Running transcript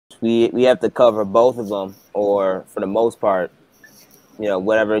we have to cover both of them, or for the most part,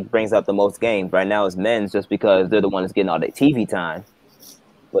 whatever brings up the most games. Right now, it's men's just because they're the ones getting all the TV time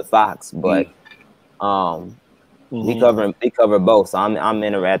with Fox, but we cover both. So I'm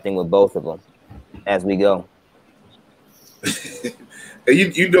interacting with both of them as we go. Are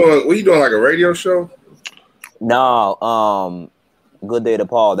you doing? What you doing? Like a radio show? No, Good Day to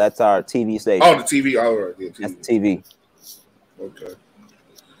Paul. That's our TV station. Oh, the TV. All right, yeah, TV. That's TV. Okay.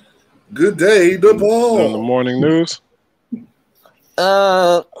 Good Day to Paul. In the morning news.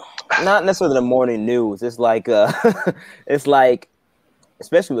 Not necessarily the morning news. It's like it's like,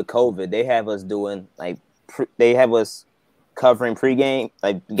 especially with COVID, they have us doing they have us covering pregame,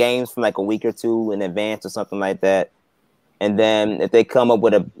 like games from like a week or two in advance or something like that. And then if they come up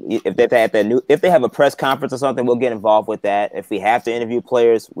with if they have a press conference or something, we'll get involved with that. If we have to interview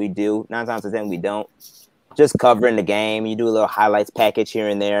players, we do. 9 times out of 10, we don't. Just covering the game. You do a little highlights package here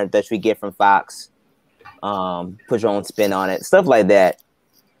and there that we get from Fox. Put your own spin on it, stuff like that.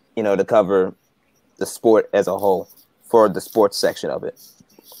 To cover the sport as a whole for the sports section of it.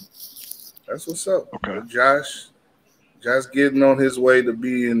 That's what's up. Okay. Josh getting on his way to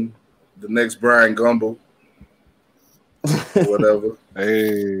being the next Brian Gumble. Or whatever.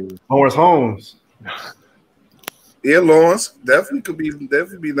 Hey, Lawrence Holmes. Yeah, Lawrence definitely be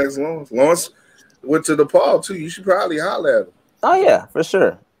next Lawrence. Lawrence went to DePaul too. You should probably holler at him. Oh yeah, for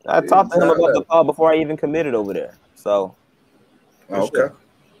sure. I talked to him about DePaul before I even committed over there. So. Okay. Sure.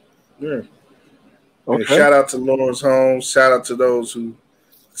 Yeah. okay. And shout out to Lawrence Holmes. Shout out to those who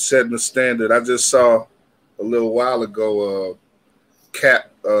setting the standard. I just saw a little while ago,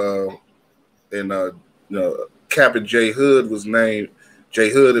 Cap Cap and Jay Hood was named. Jay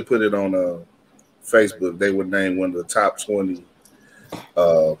Hood had put it on Facebook. They were named one of the top 20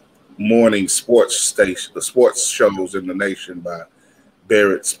 morning sports shows in the nation by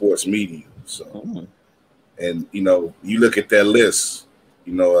Barrett Sports Media. So, and you look at that list.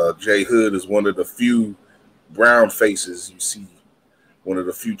 Jay Hood is one of the few brown faces you see, one of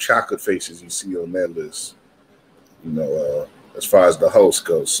the few chocolate faces you see on that list. As far as the host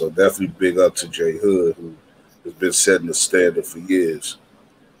goes. So definitely big up to Jay Hood, who has been setting the standard for years.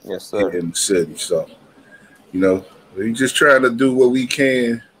 Yes, sir. In the city. So, we just trying to do what we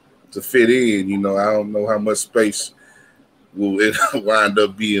can to fit in. I don't know how much space will it wind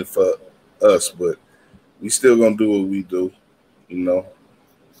up being for us, but we still gonna do what we do. I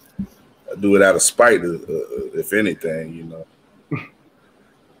do it out of spite, if anything.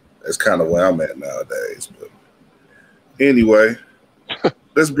 That's kind of where I'm at nowadays. But anyway,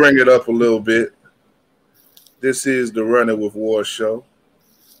 let's bring it up a little bit. This is the Running with War show.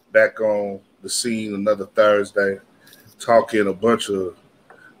 Back on the scene another Thursday, talking a bunch of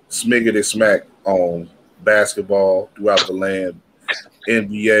smiggity smack on basketball throughout the land,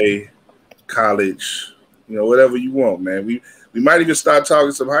 NBA, college, whatever you want, man. We might even start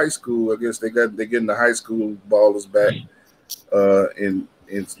talking some high school. I guess they're getting the high school ballers back, and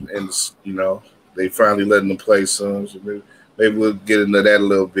they finally letting them play some. So maybe we'll get into that a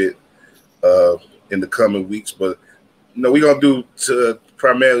little bit in the coming weeks. But we're gonna do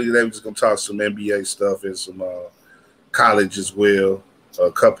primarily today. We're just gonna talk some NBA stuff and some college as well. A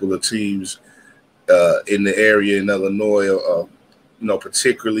couple of teams in the area in Illinois,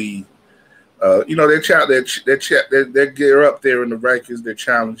 particularly. They're gear up there in the rankings. They're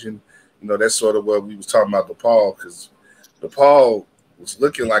challenging. That's sort of what we was talking about DePaul, because DePaul was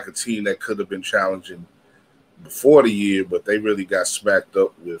looking like a team that could have been challenging before the year, but they really got smacked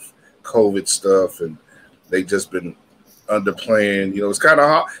up with COVID stuff, and they just been underplaying. It's kind of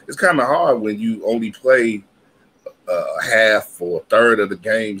hard. It's kind of hard when you only play half or a third of the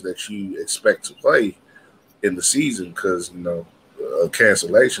games that you expect to play in the season because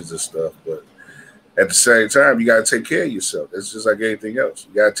cancellations and stuff. But at the same time, you got to take care of yourself. It's just like anything else.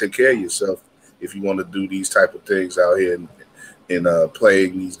 You got to take care of yourself if you want to do these type of things out here and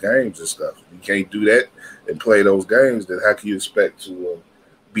playing these games and stuff. If you can't do that and play those games, then how can you expect to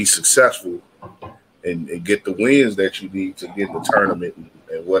be successful and get the wins that you need to get in the tournament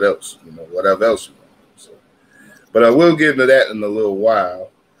and what else, whatever else you want. So, but I will get into that in a little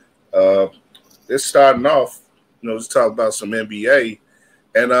while. It's starting off, let's talk about some NBA,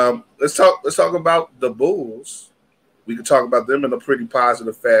 and let's talk about the Bulls. We can talk about them in a pretty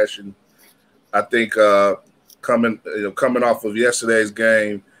positive fashion. I think coming off of yesterday's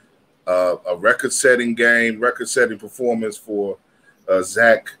game, a record-setting performance for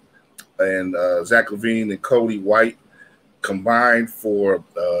Zach LaVine and Cody White combined for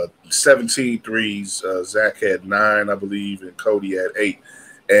 17 threes. Zach had 9, I believe, and Cody had 8.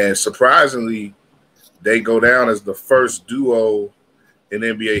 And surprisingly, they go down as the first duo in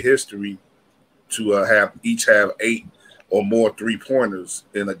NBA history to have 8 or more 3-pointers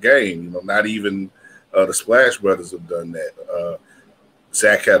in a game. You know, not even the Splash Brothers have done that.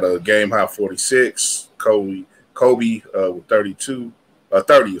 Zach had a game high 46. Kobe with 30,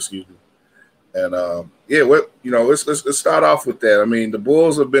 excuse me. And let's start off with that. I mean, the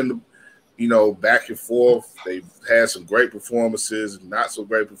Bulls have been, back and forth. They've had some great performances, not so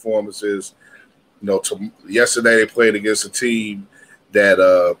great performances. Yesterday they played against a team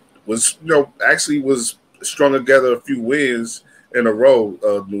that was strung together a few wins in a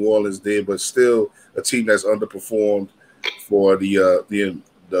row. New Orleans did, but still a team that's underperformed for the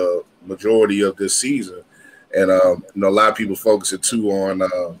majority of this season. And a lot of people focus it too on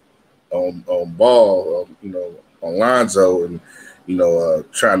Ball, on Lonzo, and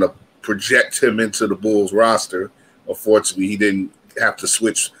trying to project him into the Bulls roster. Unfortunately, he didn't have to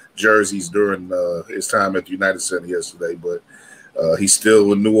switch jerseys during his time at the United Center yesterday, but he's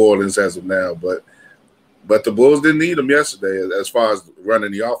still in New Orleans as of now. But the Bulls didn't need him yesterday as far as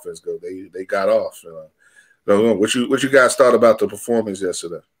running the offense go. They got off. What you guys thought about the performance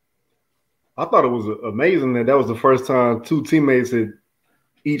yesterday? I thought it was amazing that was the first time two teammates had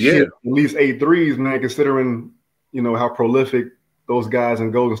each hit at least 8 threes, man, considering, how prolific those guys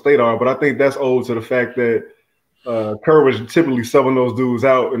in Golden State are. But I think that's owed to the fact that Kerr was typically subbing those dudes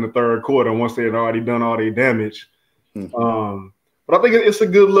out in the third quarter once they had already done all their damage. Mm-hmm. But I think it's a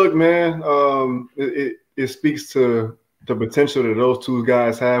good look, man. It speaks to the potential that those two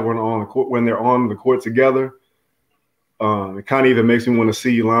guys have when they're on the court together. It kind of even makes me want to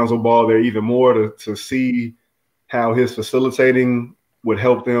see Lonzo Ball there even more to see how his facilitating would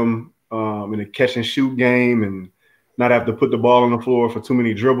help them in a catch and shoot game and not have to put the ball on the floor for too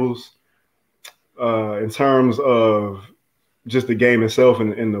many dribbles. In terms of just the game itself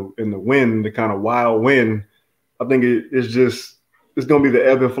and the win, the kind of wild win, I think it's going to be the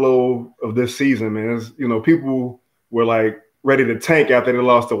ebb and flow of this season, man. People were like ready to tank after they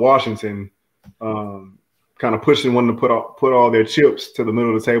lost to Washington. Kind of pushing one to put all their chips to the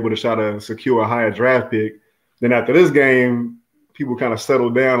middle of the table to try to secure a higher draft pick. Then after this game, people kind of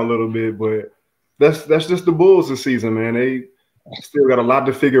settled down a little bit, but that's just the Bulls this season, man. They still got a lot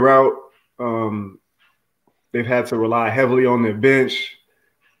to figure out. They've had to rely heavily on their bench.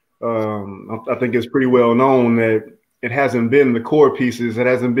 I think it's pretty well known that it hasn't been the core pieces. It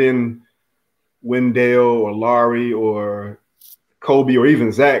hasn't been Wendell or Laurie or Kobe or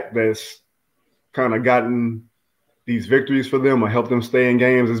even Zach that's kind of gotten these victories for them or helped them stay in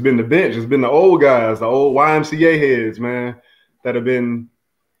games. It's been the bench. It's been the old guys, the old YMCA heads, man, that have been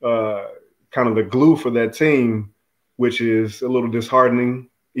kind of the glue for that team, which is a little disheartening,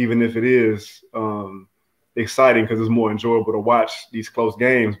 even if it is exciting because it's more enjoyable to watch these close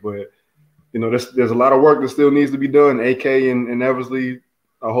games. But, there's a lot of work that still needs to be done. AK and Eversley,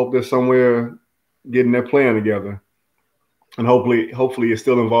 I hope they're somewhere getting their plan together. And hopefully it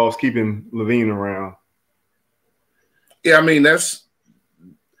still involves keeping Levine around. Yeah, I mean,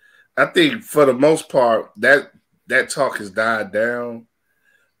 I think for the most part, that talk has died down,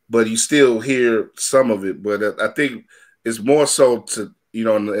 but you still hear some of it. But I think it's more so to,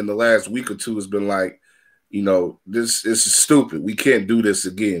 in the last week or two, it's been like, this is stupid. We can't do this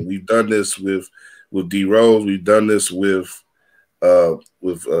again. We've done this with D Rose. We've done this with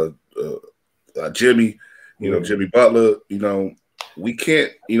Jimmy. Jimmy Butler, we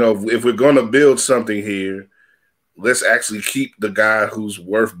can't, if we're going to build something here, let's actually keep the guy who's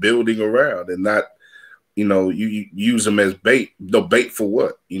worth building around and not, you use him as bait. No, bait for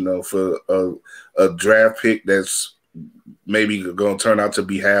what? For a draft pick that's maybe going to turn out to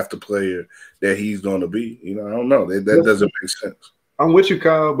be half the player that he's going to be. I don't know. That doesn't make sense. I'm with you,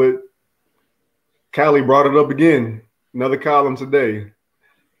 Kyle, but Callie brought it up again. Another column today.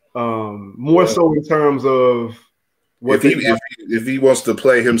 More so in terms of what if he wants to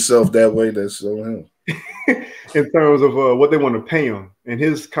play himself that way, that's on him. In terms of what they want to pay him, and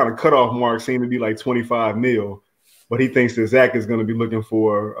his kind of cutoff mark seemed to be like $25 million, but he thinks that Zach is going to be looking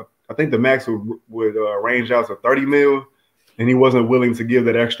for. I think the max would range out to $30 million, and he wasn't willing to give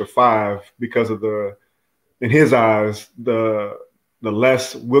that extra $5 million because of in his eyes, the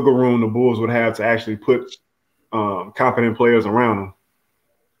less wiggle room the Bulls would have to actually put competent players around them.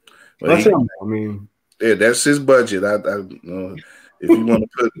 That's him. I mean, yeah, that's his budget. If you want to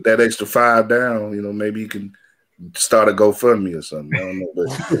put that extra $5 down, maybe you can start a GoFundMe or something. I don't know,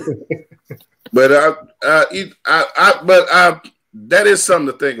 but that is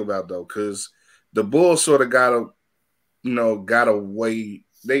something to think about though, because the Bulls sort of got away.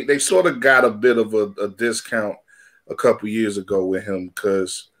 They sort of got a bit of a discount a couple years ago with him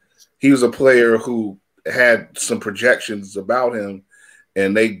because he was a player who had some projections about him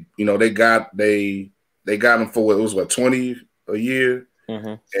and they got him for what it was 20 a year,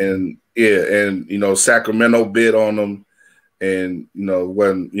 and Sacramento bid on him, and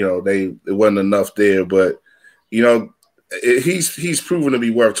it wasn't enough there, but he's proven to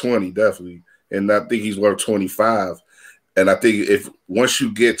be worth 20 definitely, and I think he's worth 25, and I think if once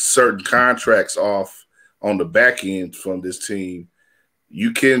you get certain contracts off on the back end from this team,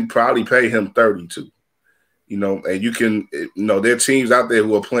 you can probably pay him 32. And you can, there are teams out there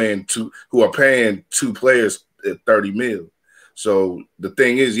who are paying two players at 30 mil. So the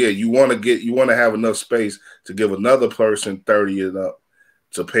thing is, you want to have enough space to give another person 30 and up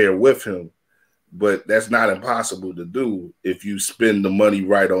to pair with him, but that's not impossible to do if you spend the money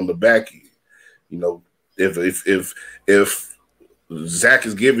right on the back end. If Zach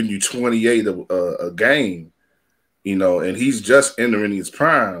is giving you 28 a game, and he's just entering his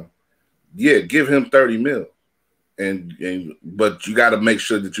prime, give him 30 mil. But you got to make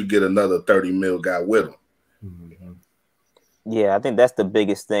sure that you get another 30 mil guy with him. Yeah, I think that's the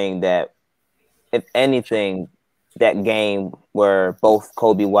biggest thing, that if anything, that game where both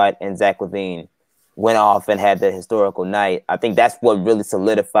Coby White and Zach LaVine went off and had the historical night, I think that's what really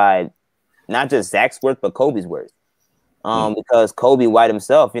solidified not just Zach's worth, but Coby's worth. Because Coby White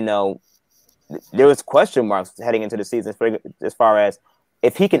himself, there was question marks heading into the season as far as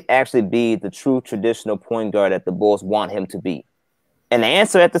if he can actually be the true traditional point guard that the Bulls want him to be. And the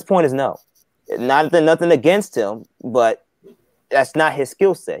answer at this point is no. Nothing against him, but that's not his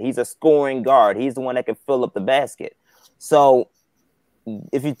skill set. He's a scoring guard. He's the one that can fill up the basket. So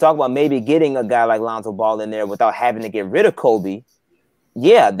if you talk about maybe getting a guy like Lonzo Ball in there without having to get rid of Coby,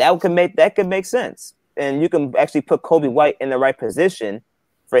 that could make sense. And you can actually put Coby White in the right position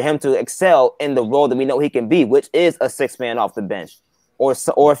for him to excel in the role that we know he can be, which is a six-man off the bench. Or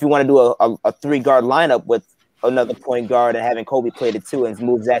if you want to do a three-guard lineup with another point guard and having Coby play the two and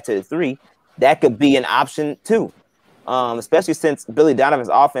move that to the three, that could be an option too. Especially since Billy Donovan's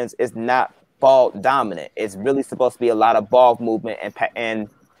offense is not ball dominant. It's really supposed to be a lot of ball movement and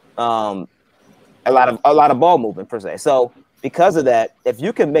a lot of ball movement per se. So because of that, if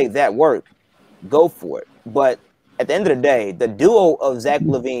you can make that work, go for it. But at the end of the day, the duo of Zach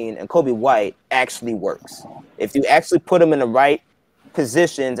LaVine and Coby White actually works. If you actually put them in the right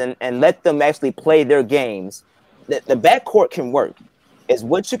positions and let them actually play their games, the backcourt can work. It's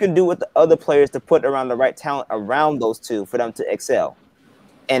what you can do with the other players to put around the right talent around those two for them to excel.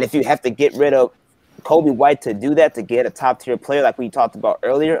 And if you have to get rid of Coby White to do that, to get a top-tier player like we talked about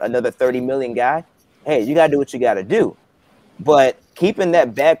earlier, another 30 million guy, hey, you got to do what you got to do. But keeping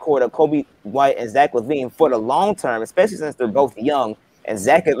that backcourt of Coby White and Zach LaVine for the long term, especially since they're both young, and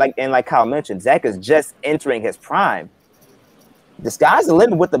Zach is like Kyle mentioned, Zach is just entering his prime. The sky's the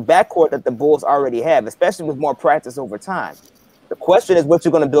limit with the backcourt that the Bulls already have, especially with more practice over time. The question is what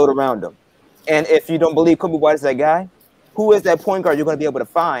you're going to build around them. And if you don't believe Coby White is that guy, who is that point guard you're going to be able to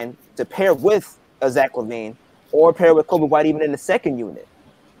find to pair with a Zach LaVine or pair with Coby White even in the second unit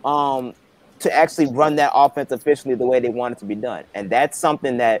to actually run that offense efficiently the way they want it to be done? And that's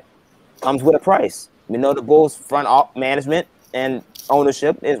something that comes with a price. We know the Bulls front management and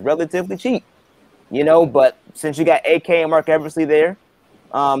ownership is relatively cheap, but since you got AK and Mark Eversley there,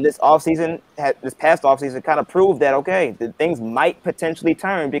 this past offseason kind of proved that, okay, the things might potentially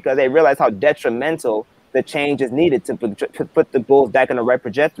turn because they realize how detrimental the change is needed to put the Bulls back in the right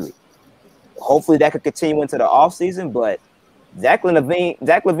trajectory. Hopefully that could continue into the offseason, but Zach LaVine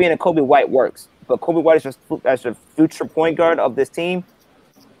and Coby White works. But Coby White as your future point guard of this team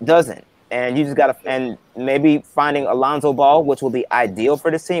doesn't. And you just got to – and maybe finding Alonzo Ball, which will be ideal for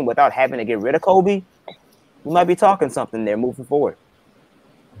this team without having to get rid of Coby, you might be talking something there moving forward.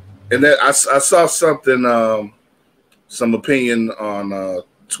 And then I saw something, some opinion on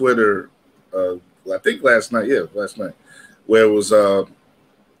Twitter, I think last night, where it was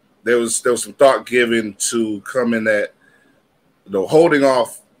there was some thought given to coming at holding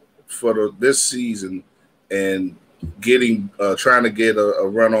off for this season and trying to get a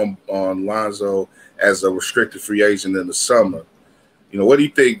run on Lonzo as a restricted free agent in the summer. What do you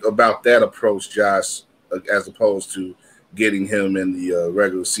think about that approach, Josh, as opposed to getting him in the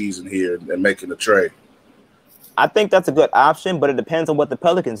regular season here and making a trade? I think that's a good option, but it depends on what the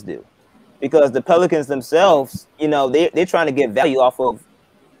Pelicans do. Because the Pelicans themselves, they're trying to get value off of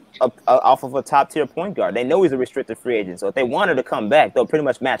a top-tier point guard. They know he's a restricted free agent. So if they wanted to come back, they'll pretty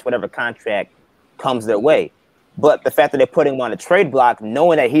much match whatever contract comes their way. But the fact that they're putting him on a trade block,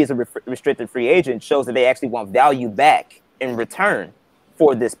 knowing that he's a restricted free agent, shows that they actually want value back in return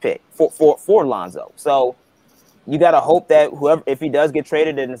for this pick, for Lonzo. So you got to hope that if he does get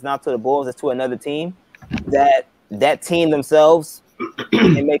traded and it's not to the Bulls, it's to another team, that team themselves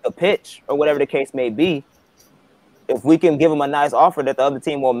and make a pitch or whatever the case may be, if we can give them a nice offer that the other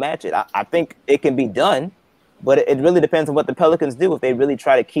team won't match it, I think it can be done. But it really depends on what the Pelicans do. If they really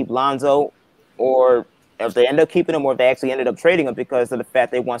try to keep Lonzo, or if they end up keeping him, or if they actually ended up trading him because of the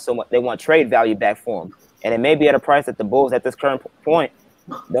fact they want so much, they want trade value back for him, and it may be at a price that the Bulls at this current point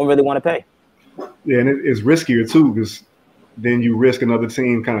don't really want to pay. Yeah, and it's riskier too, because then you risk another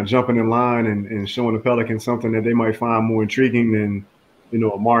team kind of jumping in line and showing the Pelicans something that they might find more intriguing than, you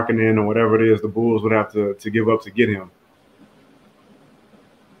know, a marketing or whatever it is the Bulls would have to give up to get him.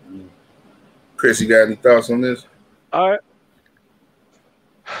 Chris, you got any thoughts on this?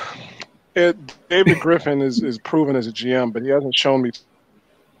 David Griffin is proven as a GM, but he hasn't shown me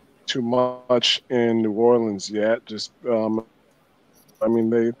too much in New Orleans yet. Just, I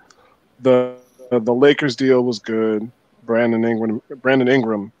mean, the Lakers deal was good. Brandon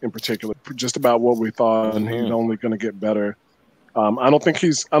Ingram in particular, just about what we thought, and he's only going to get better. I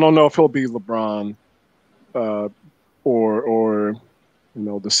don't know if he'll be LeBron, or you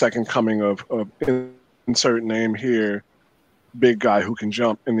know, the second coming of insert name here, big guy who can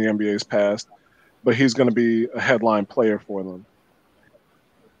jump in the NBA's past, but he's going to be a headline player for them.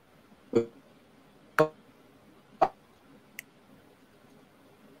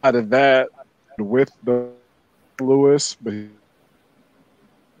 Out of that, with the Lewis, but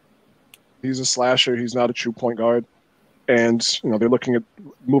he's a slasher. He's not a true point guard, and you know, they're looking at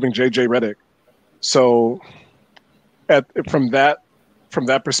moving JJ Redick. So, from that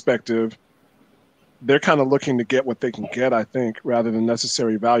perspective, they're kind of looking to get what they can get, I think, rather than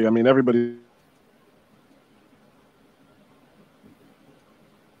necessary value. I mean, everybody.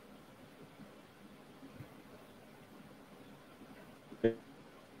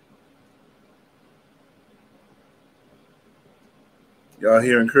 Y'all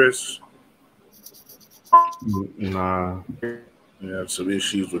hearing Chris? Nah. We have some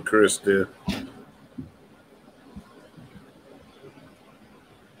issues with Chris there.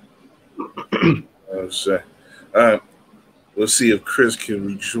 We'll see if Chris can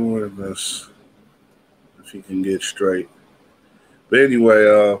rejoin us, if he can get straight. But anyway,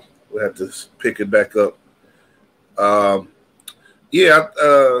 we'll have to pick it back up. I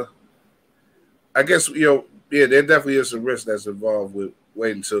guess, you know, yeah, there definitely is a risk that's involved with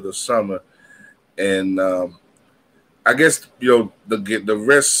waiting until the summer, and I guess, you know, the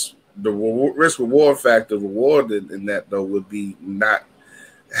risk reward factor rewarded in that though would be not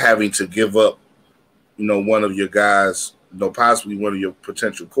having to give up, you know, one of your guys, you know, possibly one of your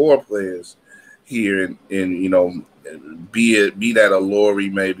potential core players here, and you know, be that a Laurie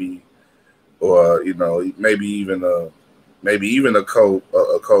maybe, or you know, maybe even a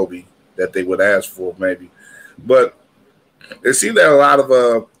Kobe that they would ask for maybe. But it seems that a lot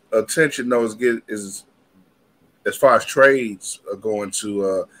of attention though is as far as trades are going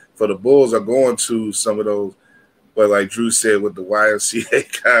to for the Bulls are going to some of those, but like Drew said, with the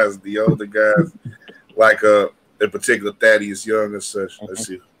YMCA guys, the older guys, like in particular Thaddeus Young and such. Let's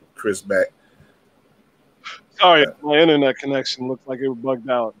see, Chris back. Sorry, my internet connection looked like it was bugged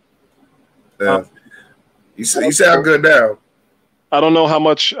out. You sound good now. I don't know how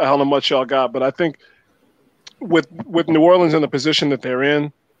much y'all got, but I think with New Orleans in the position that they're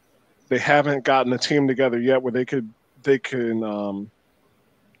in, they haven't gotten a team together yet where they can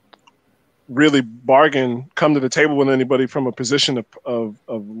really bargain, come to the table with anybody from a position of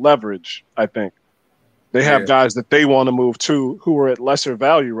leverage. I think they have guys that they want to move to who are at lesser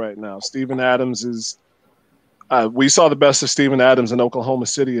value right now. Steven Adams is. We saw the best of Steven Adams in Oklahoma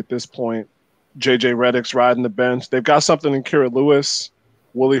City at this point. JJ Redick's riding the bench. They've got something in Kira Lewis.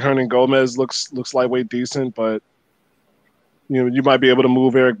 Willie Hernan-Gomez looks lightweight decent, but you know, you might be able to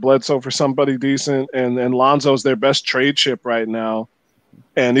move Eric Bledsoe for somebody decent. And Lonzo's their best trade chip right now.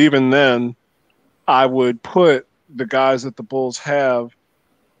 And even then, I would put the guys that the Bulls have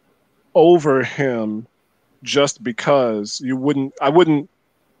over him just because I wouldn't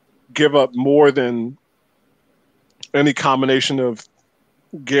give up more than any combination of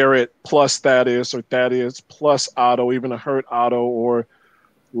Garrett plus Thaddeus, or Thaddeus plus Otto, even a hurt Otto, or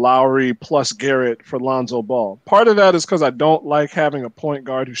Lowry plus Garrett for Lonzo Ball. Part of that is because I don't like having a point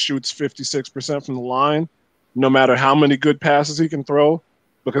guard who shoots 56% from the line, no matter how many good passes he can throw,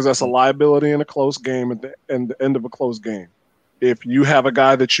 because that's a liability in a close game at the end of a close game. If you have a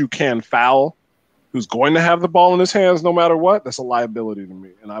guy that you can foul, who's going to have the ball in his hands no matter what, that's a liability to me.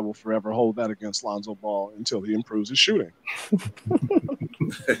 And I will forever hold that against Lonzo Ball until he improves his shooting.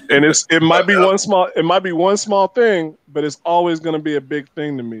 And it might be one small thing, but it's always going to be a big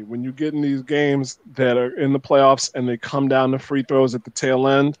thing to me. When you get in these games that are in the playoffs and they come down to free throws at the tail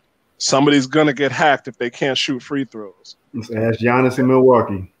end, somebody's gonna get hacked if they can't shoot free throws. Let's ask Giannis in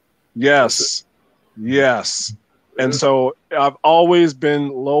Milwaukee. Yes. And so I've always been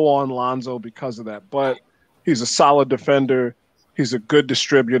low on Lonzo because of that. But he's a solid defender. He's a good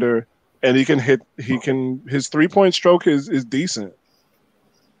distributor, and he can hit. His 3-point stroke is decent.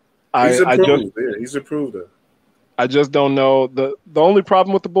 He's improved. He's improved. I just don't know. The only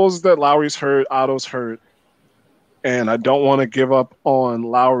problem with the Bulls is that Lowry's hurt, Otto's hurt, and I don't want to give up on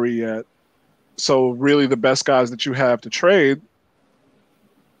Lowry yet. So really, the best guys that you have to trade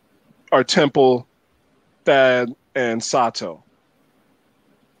are Temple, Thad, and Sato.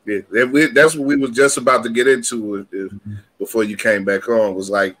 Yeah, that's what we was just about to get into before you came back on. Was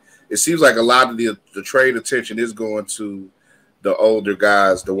like, it seems like a lot of the trade attention is going to the older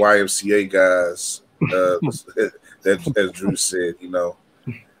guys, the YMCA guys, as Drew said, you know.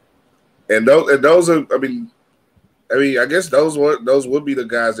 And those are, I mean, I guess those would be the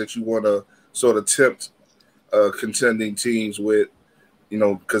guys that you want to sort of tempt contending teams with, you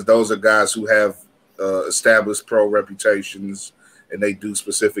know, because those are guys who have established pro reputations and they do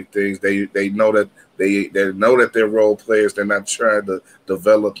specific things. They know that they know that they're role players. They're not trying to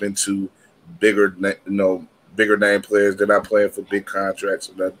develop into bigger name players. They're not playing for big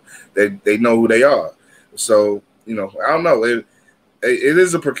contracts. They know who they are. So, you know, I don't know. It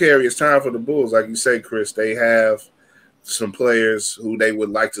is a precarious time for the Bulls. Like you say, Chris, they have some players who they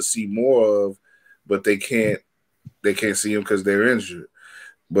would like to see more of, but they can't see them because they're injured.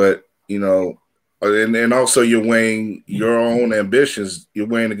 But, you know, and also you're weighing your own ambitions. You're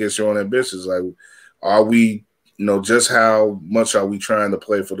weighing against your own ambitions. Like, are we, you know, just how much are we trying to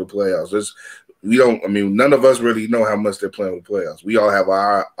play for the playoffs? None of us really know how much they're playing for the playoffs. We all have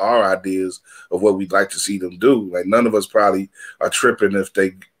our ideas of what we'd like to see them do. Like, none of us probably are tripping if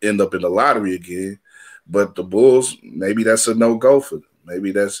they end up in the lottery again. But the Bulls, maybe that's a no-go for them.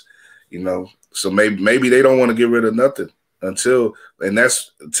 Maybe that's, you know, so maybe they don't want to get rid of nothing until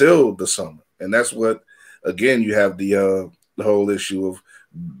the summer. And that's what, again, you have the whole issue of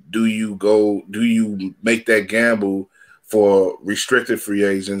do you make that gamble for restricted free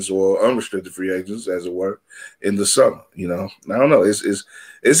agents or unrestricted free agents, as it were, in the summer? You know, I don't know. It's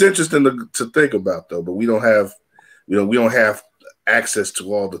interesting to think about, though. But we don't have access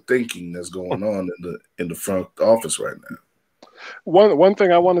to all the thinking that's going on in the front office right now. One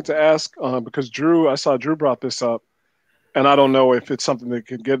thing I wanted to ask, because I saw Drew brought this up, and I don't know if it's something they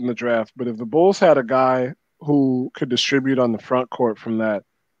could get in the draft, but if the Bulls had a guy who could distribute on the front court from that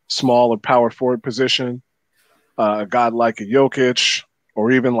small or power forward position, a guy like a Jokic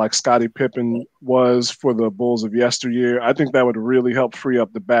or even like Scottie Pippen was for the Bulls of yesteryear, I think that would really help free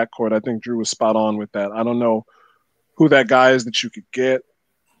up the backcourt. I think Drew was spot on with that. I don't know who that guy is that you could get.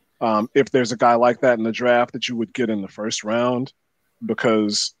 If there's a guy like that in the draft that you would get in the first round,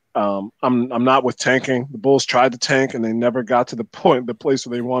 because I'm not with tanking. The Bulls tried to tank and they never got to the place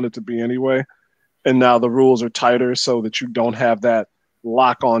where they wanted to be anyway. And now the rules are tighter so that you don't have that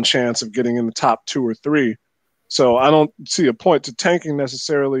lock-on chance of getting in the top 2 or 3. So I don't see a point to tanking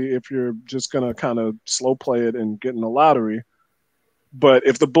necessarily if you're just going to kind of slow play it and get in the lottery. But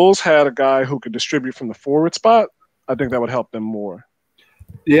if the Bulls had a guy who could distribute from the forward spot, I think that would help them more.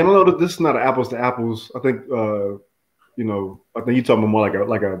 Yeah, I don't know that this is not an apples to apples. I think I think you're talking more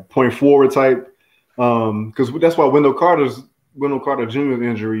like a point forward type, because that's why Wendell Carter Jr.'s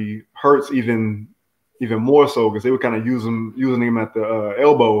injury hurts even more so, because they were kind of using him at the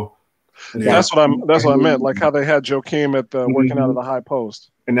elbow. Yeah. That's what I meant. Like how they had Joakim at the working out of the high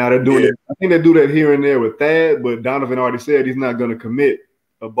post, and now they're doing it. I think they do that here and there with Thad, but Donovan already said he's not going to commit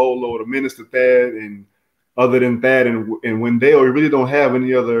a boatload of minutes to Thad, and other than Thad and Wendell, we really don't have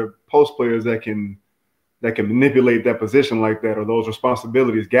any other post players that can manipulate that position like that or those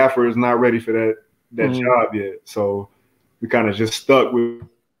responsibilities. Gaffer is not ready for that job yet. So we kind of just stuck with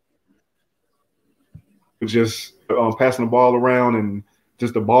just passing the ball around and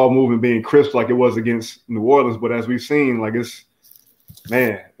just the ball movement being crisp like it was against New Orleans. But as we've seen, like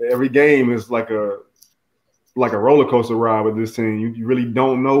every game is like a roller coaster ride with this team. You really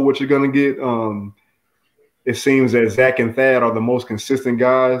don't know what you're going to get. It seems that Zach and Thad are the most consistent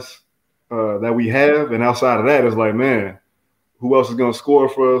guys that we have. And outside of that, it's like, man, who else is going to score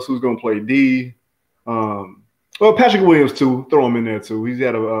for us? Who's going to play D? Well, Patrick Williams, too. Throw him in there, too. He's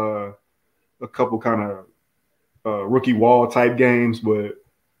had a couple kind of rookie wall type games. But,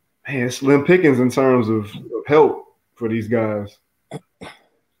 man, it's slim pickings in terms of help for these guys.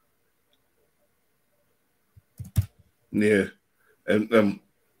 Yeah. And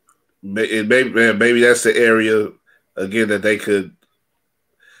maybe that's the area, again, that they could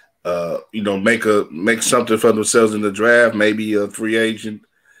make something for themselves in the draft, maybe a free agent,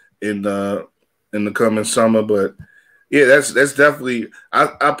 in the coming summer. But yeah, that's definitely.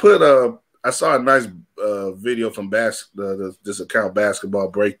 I saw a nice video from this account Basketball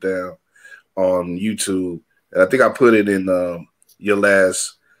Breakdown on YouTube, and I think I put it in your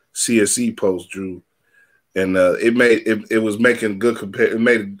last CSE post, Drew. And it was making good it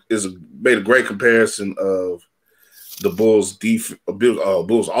made a great comparison of the Bulls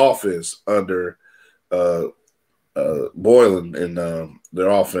Bulls offense under Boylen and their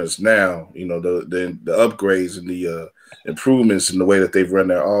offense now. You know, the upgrades and the improvements in the way that they've run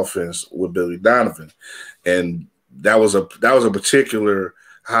their offense with Billy Donovan, and that was a particular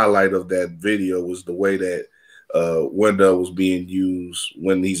highlight of that video was the way that Wendell was being used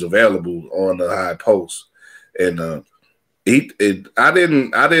when he's available on the high post. And I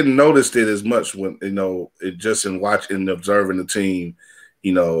didn't notice it as much when it just in watching and observing the team,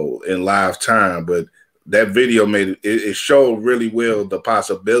 in live time. But that video it showed really well the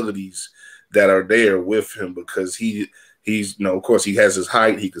possibilities that are there with him because he's of course he has his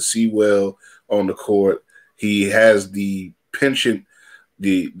height, he can see well on the court, he has the penchant,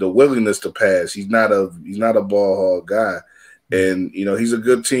 the willingness to pass. He's not a ball hog guy, and he's a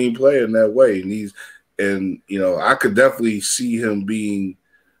good team player in that way, and I could definitely see him being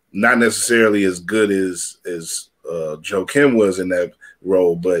not necessarily as good as Joakim was in that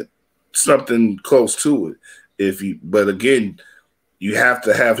role, but something close to it. But again, you have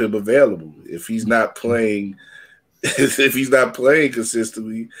to have him available. If he's not playing,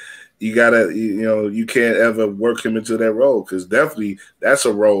 consistently, you gotta, you can't ever work him into that role because definitely that's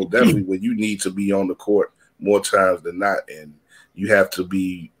a role where you need to be on the court more times than not, and you have to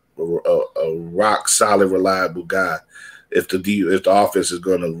be a rock solid, reliable guy if the offense is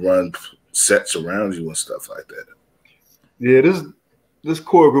going to run sets around you and stuff like that. Yeah, this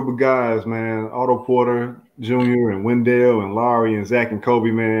core group of guys, man, Otto Porter Jr. and Wendell and Larry and Zach and Kobe,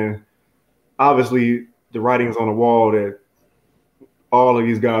 man. Obviously, the writing's on the wall that all of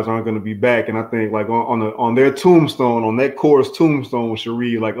these guys aren't going to be back, and I think like on their tombstone, on that core's tombstone, should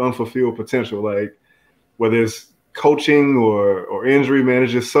read like unfulfilled potential, like whether it's coaching or injury, man. It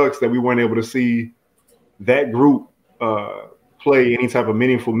just sucks that we weren't able to see that group play any type of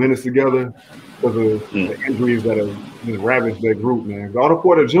meaningful minutes together because of the injuries that have just ravaged that group, man. Otto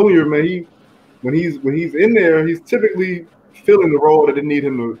Porter Jr., man, when he's in there, he's typically filling the role that they need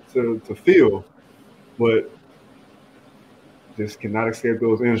him to fill, but just cannot accept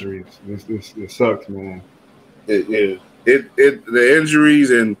those injuries. It sucks, man. The injuries,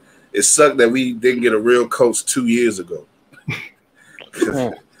 and it sucked that we didn't get a real coach 2 years ago.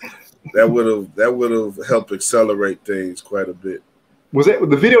 That would have helped accelerate things quite a bit. Was that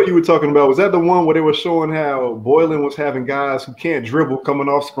the video you were talking about? Was that the one where they were showing how Boylen was having guys who can't dribble coming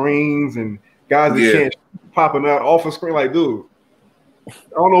off screens and guys that can't popping out off a screen? Like, dude, I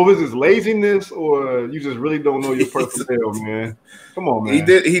don't know if this is laziness or you just really don't know your personnel, man. Come on, man.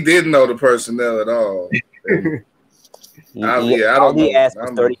 He didn't know the personnel at all. All he asked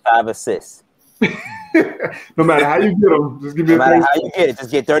was 35 assists. No matter how you get them, just give me. No matter how you get it,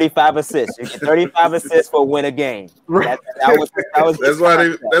 just get 35 assists. You get 35 assists for win a game. Right. That's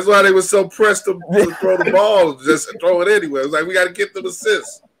why they were so pressed to throw the ball, just throw it anywhere. It's like we got to get them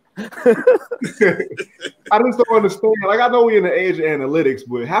assists. I just don't understand. Like I know we're in the age of analytics,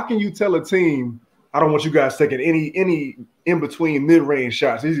 but how can you tell a team, I don't want you guys taking any in between mid range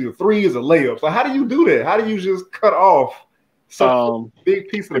shots? These are threes or layups. Like how do you do that? How do you just cut off such a big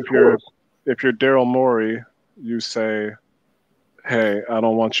piece of the court? If you're Daryl Morey, you say, hey, I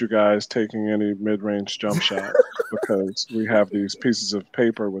don't want you guys taking any mid-range jump shots because we have these pieces of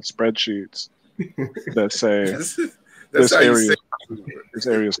paper with spreadsheets that say this area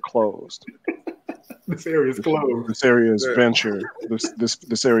is closed. This area is closed. This area is Venture.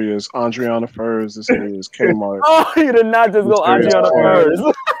 This area is Andriana Furs. This area is Kmart. Oh, you did not just go Andriana Furs.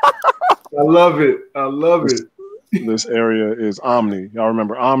 I love it. This area is Omni. Y'all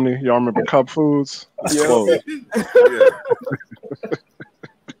remember Omni? Y'all remember Cub Foods? It's closed.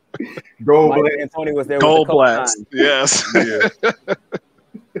 Gold Mike D'Antoni was there. Gold Blast. Yes. Yeah.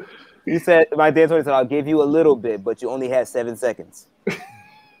 He said, Mike D'Antoni said, I'll give you a little bit, but you only had 7 seconds.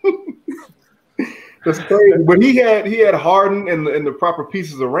 That's crazy. But he had Harden and the proper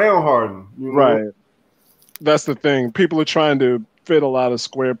pieces around Harden. You know? Right. That's the thing. People are trying to fit a lot of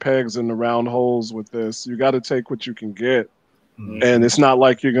square pegs in the round holes with this. You got to take what you can get. Mm-hmm. And it's not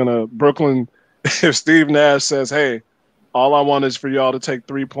like you're going to Brooklyn. If Steve Nash says, hey, all I want is for y'all to take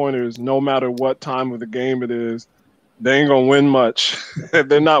 3-pointers, no matter what time of the game it is, they ain't going to win much.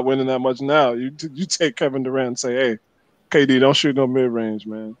 They're not winning that much now. You take Kevin Durant and say, hey, KD, don't shoot no mid-range,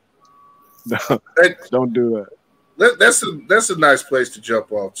 man. Don't do that. that's a nice place to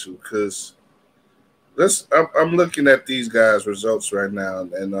jump off to because I'm looking at these guys' results right now,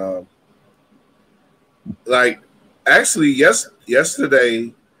 and like actually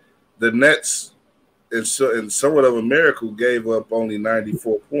yesterday the Nets in somewhat of a miracle gave up only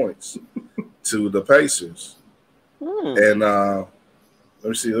 94 points to the Pacers, and let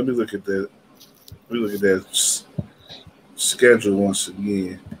me see. Let me look at that. Let me look at that schedule once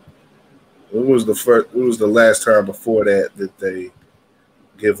again. When was the last time before that they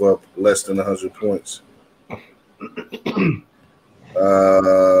give up less than 100 points?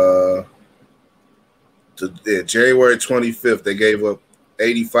 January 25th, they gave up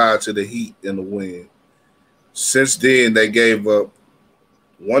 85 to the Heat in the win. Since then, they gave up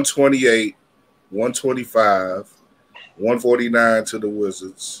 128, 125, 149 to the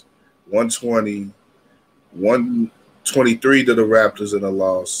Wizards, 120, 123 to the Raptors in a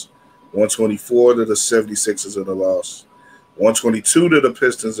loss, 124 to the 76ers in a loss, 122 to the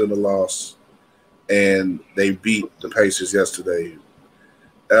Pistons in a loss, and they beat the Pacers yesterday.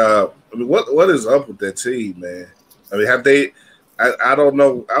 I mean, what is up with that team, man? I mean, have they? I don't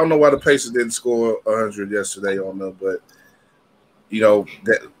know. I don't know why the Pacers didn't score 100 yesterday on them, but you know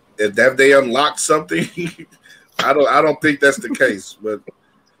that have they unlocked something? I don't think that's the case, but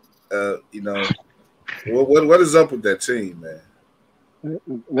you know, what is up with that team, man?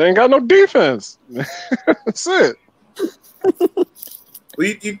 They ain't got no defense. That's it. Well,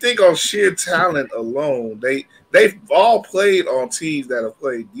 you think on sheer talent alone, they've all played on teams that have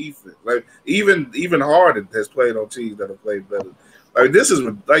played defense. Like even Harden has played on teams that have played better. Like this is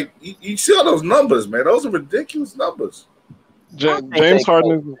like you see all those numbers, man. Those are ridiculous numbers. James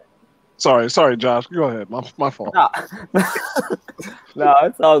Harden. Sorry, Josh. Go ahead. My fault. No,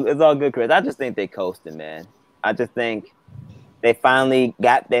 it's all good, Chris. I just think they coasted, man. I just think they finally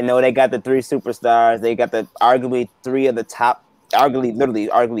they know they got the three superstars. They got arguably three of the top,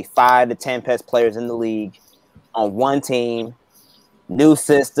 arguably 5 to 10 best players in the league on one team. New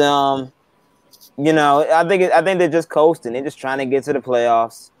system. You know, I think they're just coasting. They're just trying to get to the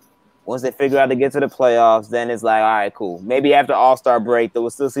playoffs. Once they figure out to get to the playoffs, then it's like, all right, cool. Maybe after All-Star break,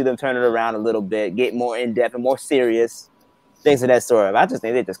 we'll still see them turn it around a little bit, get more in-depth and more serious, things of that sort. I just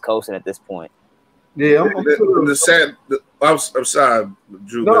think they're just coasting at this point. Yeah, I'm sorry,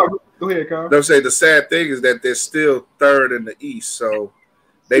 Drew. No, go ahead, Kyle. I'm saying the sad thing is that they're still third in the East, so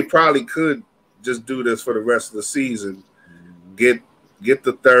they probably could just do this for the rest of the season, get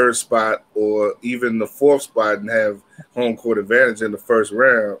the third spot or even the fourth spot and have home court advantage in the first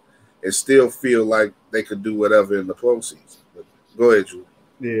round and still feel like they could do whatever in the postseason. But go ahead, Drew.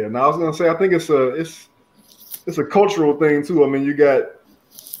 Yeah, and I was gonna say I think it's a cultural thing too. I mean, you got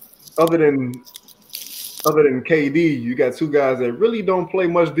other than KD, you got two guys that really don't play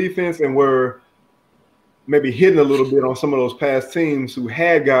much defense and were maybe hitting a little bit on some of those past teams who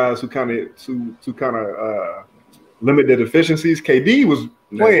had guys who kind of limit their deficiencies. KD was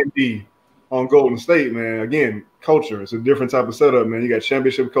playing D on Golden State, man. Again, culture. It's a different type of setup, man. You got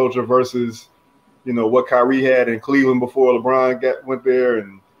championship culture versus, you know, what Kyrie had in Cleveland before LeBron went there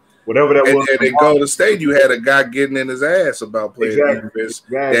and whatever that was. And in Golden State, you had a guy getting in his ass about playing defense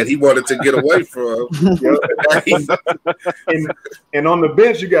that he wanted to get away from. and on the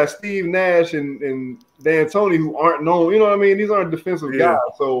bench, you got Steve Nash and D'Antoni who aren't known. You know what I mean? These aren't defensive guys.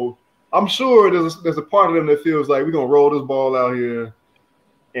 So I'm sure there's a part of them that feels like we're going to roll this ball out here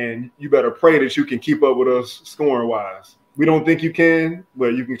and you better pray that you can keep up with us scoring-wise. We don't think you can, but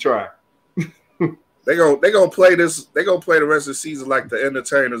you can try. They gonna play this. They gonna play the rest of the season like the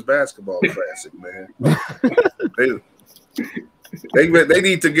Entertainers Basketball Classic, man. they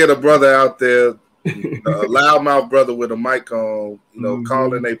need to get a brother out there, a loudmouth brother with a mic on, you know,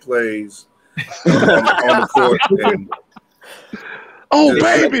 calling their plays on the court. And,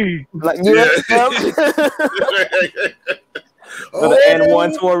 baby, like and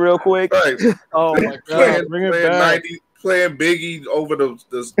one tour real quick. Right. Oh my God, bring it back. Playing Biggie over the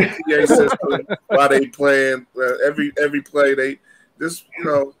PA system while they playing every play. They just, you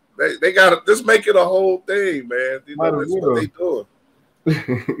know, they got to just make it a whole thing, man. You know, that's what they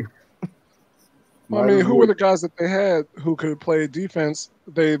doing. I mean, who were the guys that they had who could play defense?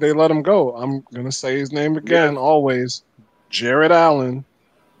 They let him go. I'm gonna say his name again. Always, Jared Allen.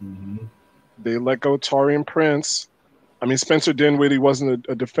 Mm-hmm. They let go Taurean Prince. I mean, Spencer Dinwiddie wasn't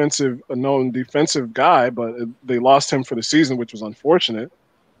a known defensive guy, but they lost him for the season, which was unfortunate.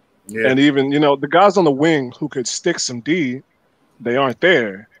 Yeah. And even, you know, the guys on the wing who could stick some D, they aren't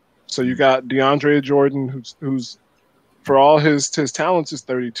there. So you got DeAndre Jordan, who's for all his talents, is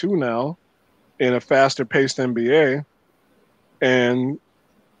 32 now in a faster paced NBA, and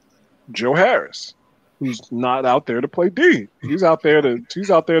Joe Harris. who's not out there to play D. He's out there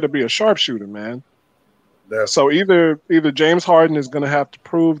to be a sharpshooter, man. So either James Harden is going to have to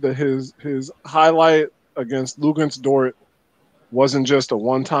prove that his highlight against Luguentz Dort wasn't just a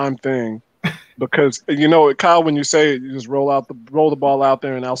one-time thing, because Kyle, when you say you just roll the ball out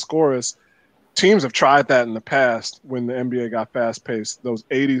there and outscore us, teams have tried that in the past when the NBA got fast-paced. Those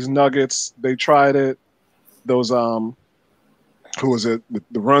 80s Nuggets, they tried it. Those who was it?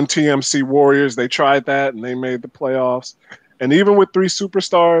 The Run TMC Warriors, they tried that and they made the playoffs. And even with 3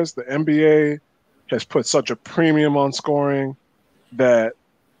 superstars, the NBA has put such a premium on scoring that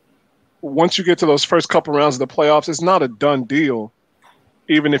once you get to those first couple rounds of the playoffs, it's not a done deal,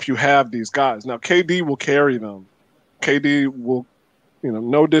 even if you have these guys. Now, KD will carry them. KD will,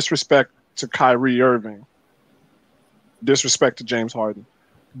 no disrespect to Kyrie Irving, disrespect to James Harden,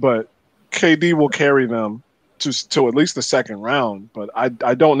 but KD will carry them to at least the second round. But I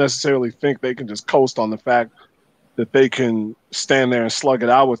don't necessarily think they can just coast on the fact that they can stand there and slug it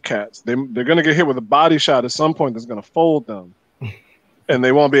out with cats. They're going to get hit with a body shot at some point that's going to fold them, and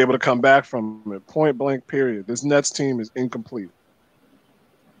they won't be able to come back from it. Point blank, period. This Nets team is incomplete.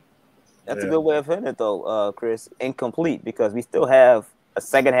 That's a good way of putting it, though, Chris. Incomplete, because we still have a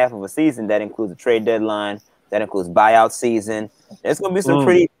second half of a season that includes a trade deadline, that includes buyout season. There's going to be some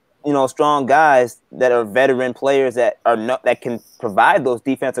pretty, strong guys that are veteran players that can provide those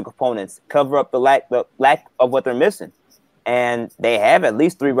defensive components, cover up the lack of what they're missing, and they have at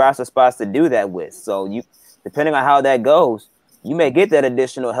least 3 roster spots to do that with. So depending on how that goes, you may get that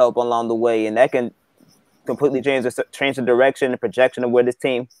additional help along the way, and that can completely change the direction and projection of where this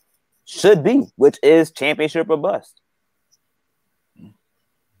team should be, which is championship or bust.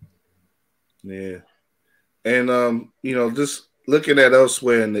 Yeah. And, just looking at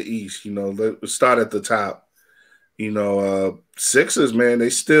elsewhere in the East, let's start at the top. Sixers, man,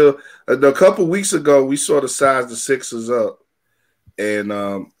 they still a couple weeks ago, we sort of sized the Sixers up. And,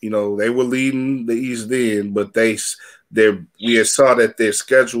 they were leading the East then, but we saw that their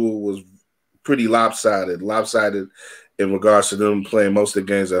schedule was pretty lopsided in regards to them playing most of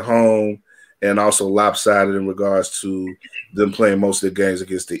the games at home, and also lopsided in regards to them playing most of the games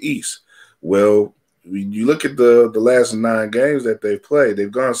against the East. Well, you look at the last 9 games that they've played,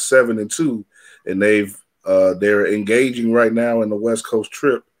 they've gone 7-2, and they're engaging right now in the West Coast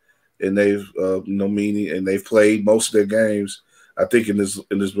trip, and they've and they've played most of their games, I think, in this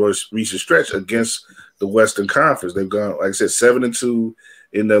recent stretch against the Western Conference. They've gone, like I said, 7-2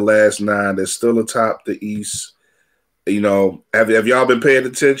 in their last 9. They're still atop the East. Have y'all been paying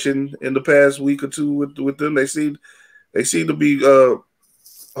attention in the past week or two with them? They seem to be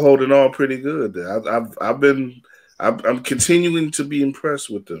holding on pretty good. I'm continuing to be impressed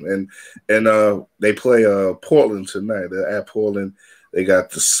with them, and they play Portland tonight. They're at Portland. They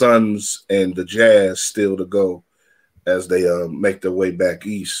got the Suns and the Jazz still to go as they make their way back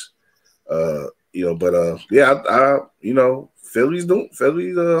east. Philly's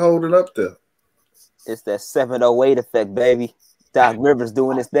holding up there. It's that 708 effect, baby. Doc Rivers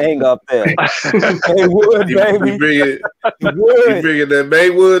doing his thing up there. Maywood, baby. You bringing that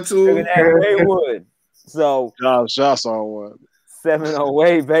Maywood too? Bringing that Maywood. So shots on one.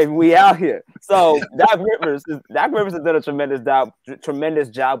 708, baby. We out here. So Doc Rivers has done a tremendous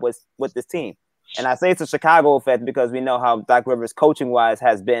job with this team. And I say it's a Chicago effect because we know how Doc Rivers coaching-wise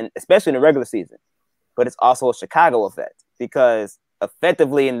has been, especially in the regular season. But it's also a Chicago effect because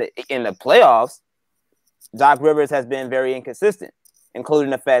effectively in the playoffs, Doc Rivers has been very inconsistent,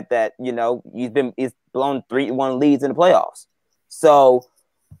 including the fact that, he's blown 3-1 leads in the playoffs. So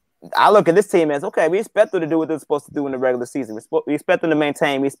I look at this team as, okay, we expect them to do what they're supposed to do in the regular season. We expect them to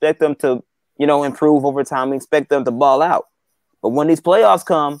maintain. We expect them to, improve over time. We expect them to ball out. But when these playoffs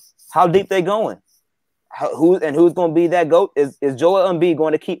come, how deep they going? Who's going to be that GOAT? Is Joel Embiid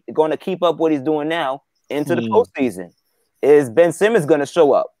going to keep up what he's doing now into the postseason? Is Ben Simmons going to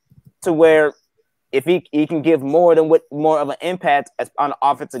show up to where if he can give more of an impact on the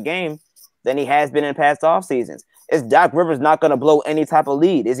offensive game than he has been in past off seasons? Is Doc Rivers not going to blow any type of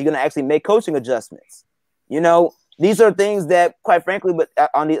lead? Is he going to actually make coaching adjustments? These are things that, quite frankly, but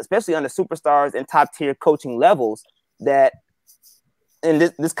especially on the superstars and top tier coaching levels, that in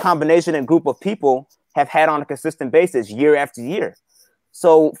this combination and group of people have had on a consistent basis year after year.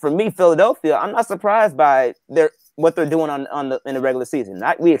 So for me, Philadelphia, I'm not surprised by what they're doing in the regular season.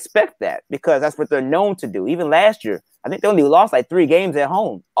 We expect that because that's what they're known to do. Even last year, I think they only lost 3 games at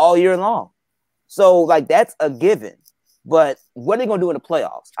home all year long. So that's a given. But what are they going to do in the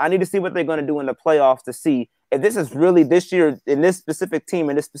playoffs? I need to see what they're going to do in the playoffs to see if this is really this year in this specific team,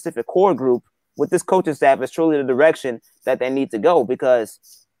 in this specific core group with this coaching staff is truly the direction that they need to go. Because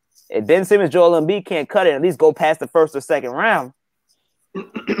If Ben Simmons, Joel Embiid can't cut it, at least go past the first or second round. You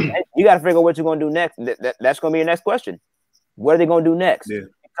got to figure out what you're going to do next. That's going to be your next question. What are they going to do next? Yeah.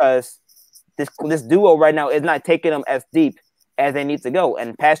 Because this duo right now is not taking them as deep as they need to go.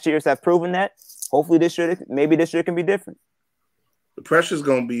 And past years have proven that. Hopefully this year can be different. The pressure's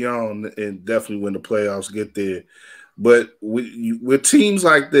going to be on, and definitely when the playoffs get there. But with teams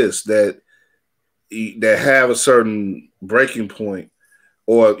like this that have a certain breaking point,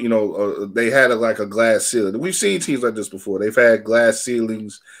 or they had a glass ceiling. We've seen teams like this before. They've had glass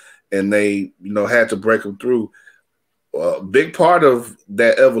ceilings, and they had to break them through. A big part of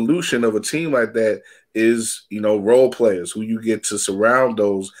that evolution of a team like that is role players who you get to surround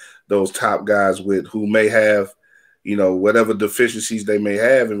those top guys with, who may have whatever deficiencies they may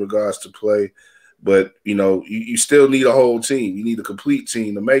have in regards to play. But, you still need a whole team. You need a complete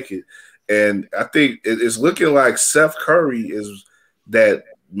team to make it. And I think it's looking like Seth Curry is that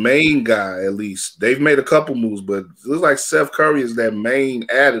main guy, at least. They've made a couple moves, but it looks like Seth Curry is that main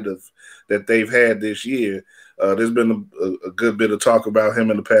additive that they've had this year. There's been a good bit of talk about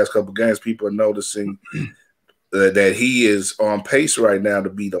him in the past couple games. People are noticing that he is on pace right now to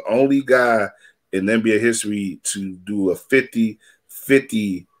be the only guy in NBA history to do a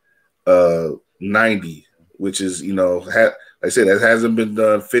 50-50 90, which is, like I said, that hasn't been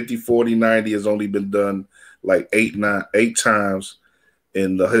done. 50-40-90 has only been done like eight times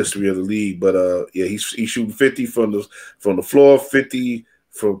in the history of the league. But he's shooting 50 from the floor, 50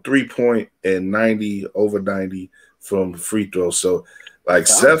 from 3-point, and 90 over 90 from free throw. So, like,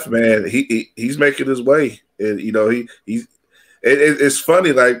 Seth, man, he's making his way, and it's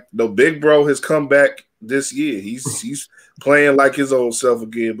funny. Like, the big bro has come back this year. He's playing like his old self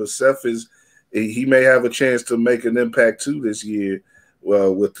again. But Seth he may have a chance to make an impact too this year,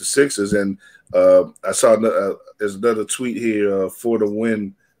 with the Sixers. And I saw there's another tweet here for the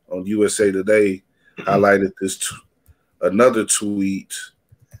win on USA Today highlighted this another tweet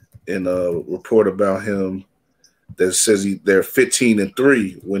in a report about him that says they're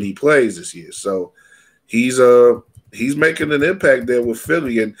 15-3 when he plays this year. So he's making an impact there with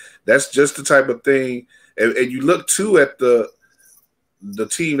Philly, and that's just the type of thing. And you look too at the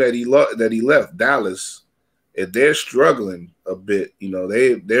team that he left, Dallas, and they're struggling a bit.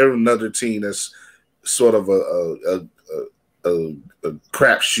 They're another team that's sort of a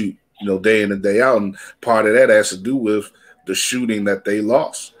crapshoot, day in and day out, and part of that has to do with the shooting that they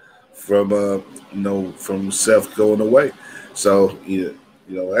lost from Seth going away. So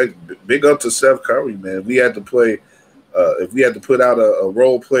big up to Seth Curry, man. If we had to put out a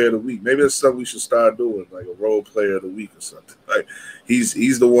role player of the week, maybe that's something we should start doing, like a role player of the week or something. Like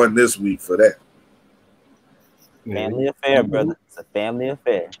he's the one this week for that. Family affair, brother. It's a family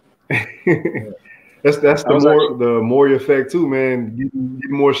affair. That's the Maury effect too, man.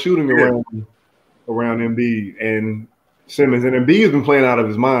 Get more shooting around Embiid and Simmons, and Embiid has been playing out of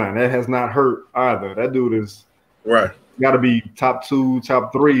his mind. That has not hurt either. That dude is right. Got to be top 2,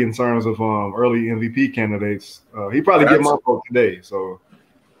 top 3 in terms of early MVP candidates. He probably get my vote today. So,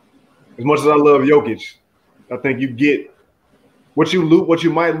 as much as I love Jokic, I think you get what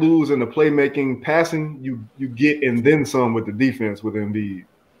you might lose in the playmaking, passing. You get and then some with the defense with Embiid.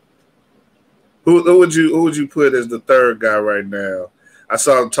 Who would you put as the third guy right now? I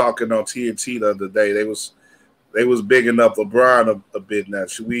saw him talking on TNT the other day. They was bigging up LeBron a bit now.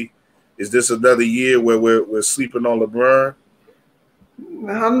 Is this another year where we're sleeping on LeBron?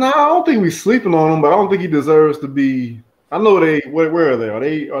 No, I don't think we're sleeping on him, but I don't think he deserves to be. I know where are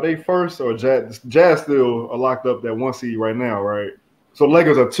they? Are they first or Jazz? Jazz still are locked up that 1 seed right now, right? So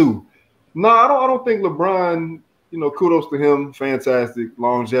Lakers are 2. No, I don't think LeBron. Kudos to him. Fantastic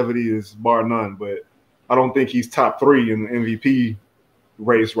longevity is bar none, but I don't think he's top 3 in the MVP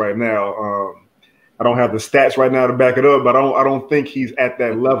race right now. I don't have the stats right now to back it up, but I don't think he's at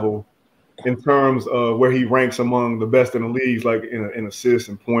that level in terms of where he ranks among the best in the leagues, like in assists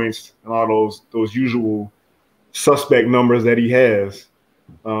and points and all those usual suspect numbers that he has.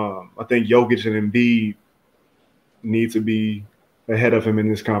 I think Jokic and Embiid need to be ahead of him in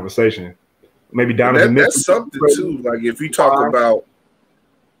this conversation. Maybe Donovan Mitchell. That's something too. Like if you talk about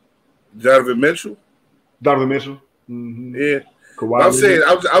Donovan Mitchell. Mm-hmm. Yeah.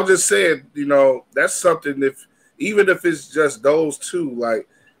 I'm just saying, that's something. Even if it's just those two, like,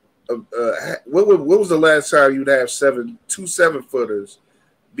 what was the last time you'd have 2 7-footers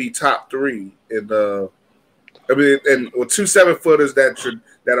be top 3 in the? I mean, and 2 7-footers that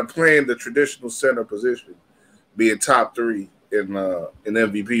are playing the traditional center position being top 3 in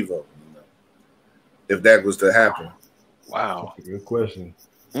MVP vote. If that was to happen. Wow, good question.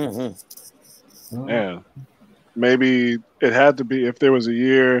 Mm-hmm. Man, maybe it had to be if there was a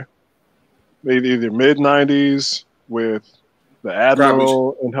year maybe either mid '90s with the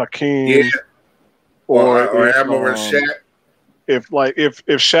Admiral and Hakeem, or Admiral and Shaq. If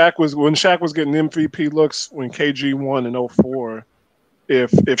Shaq was when Shaq was getting MVP looks when KG won in 04,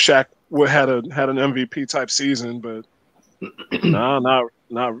 if Shaq had an MVP type season, but no,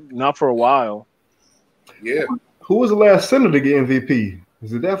 not for a while. Yeah. Who was the last center to get MVP?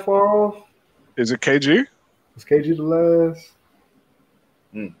 Is it that far off? Is it KG? Is KG the last?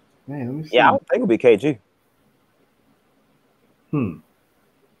 Man, let me see. Yeah, I would think it'll be KG.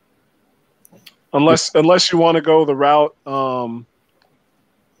 Unless you want to go the route of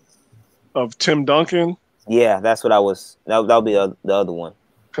Tim Duncan. Yeah, that's what I was. That'll be the other one.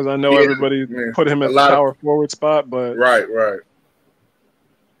 Because I know everybody put him at the power forward spot, but right.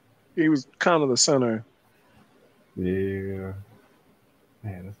 He was kind of the center. Yeah.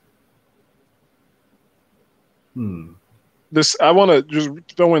 Man. I want to just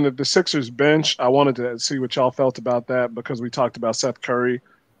throw in the Sixers bench. I wanted to see what y'all felt about that because we talked about Seth Curry.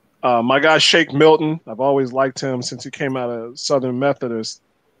 My guy Shake Milton, I've always liked him since he came out of Southern Methodist.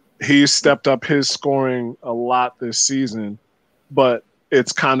 He's stepped up his scoring a lot this season, but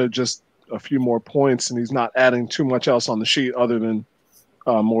it's kind of just a few more points, and he's not adding too much else on the sheet other than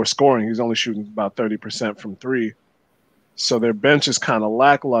more scoring. He's only shooting about 30% from three. So their bench is kind of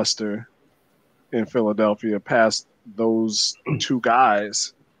lackluster in Philadelphia past those two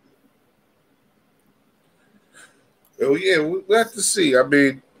guys. Oh yeah, we'll have to see. I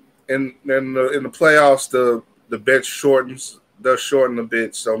mean, in the playoffs, the bench does shorten a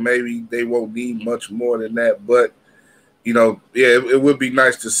bit, so maybe they won't need much more than that. But it would be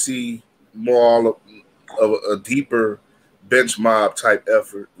nice to see more of a deeper bench mob type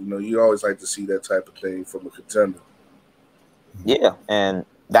effort. You always like to see that type of thing from a contender. Yeah, and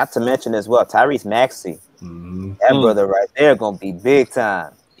not to mention as well, Tyrese Maxey. That brother right there gonna be big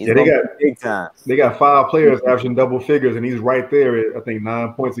time. They got big time. They got 5 players averaging double figures, and he's right there at I think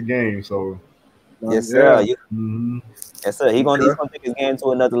 9 points a game. So yes, sir. Yes, sir. He's gonna take his game to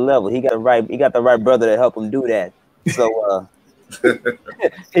another level. He got the right brother to help him do that. So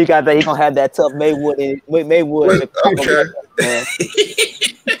he got that. He gonna have that tough Maywood. Okay.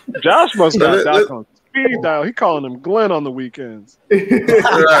 Josh must got Doc on speed dial. He calling him Glenn on the weekends.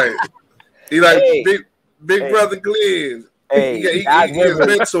 Right. He like big brother Glenn. He's a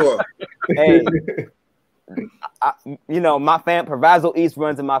mentor. Hey, my Proviso East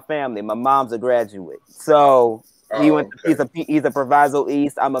runs in my family. My mom's a graduate, so he's a Proviso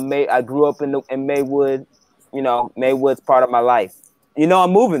East. I grew up in Maywood. Maywood's part of my life.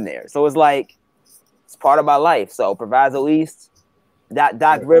 I'm moving there, so it's like it's part of my life. So Proviso East.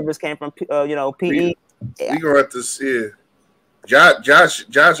 Doc Rivers came from PE. We gonna have to see it. Josh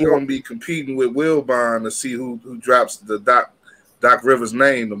gonna be competing with Wilbon to see who drops the Doc Rivers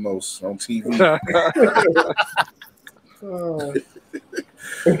name the most on TV.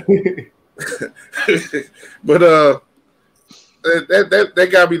 But that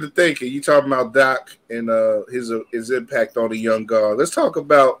got me to thinking. You talking about Doc and his impact on the young guard. Let's talk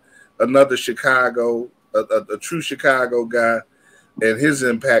about another Chicago, a true Chicago guy, and his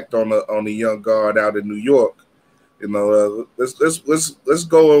impact on the young guard out in New York. Let's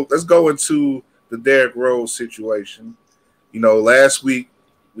go into the Derrick Rose situation. Last week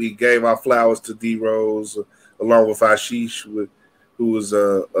we gave our flowers to D Rose along with Ashish, who was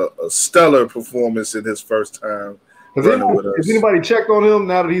a stellar performance in his first time. Has anybody checked on him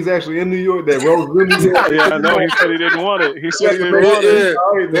now that he's actually in New York? That Rose is in New York? Yeah, no, he said he didn't want it. He said he didn't want it.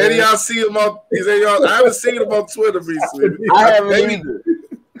 Right, then y'all see him on. I haven't seen him on Twitter recently. I haven't either.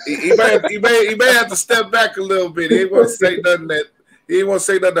 He may have to step back a little bit. He ain't want to say nothing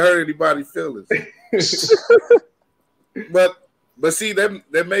to hurt anybody's feelings. But see,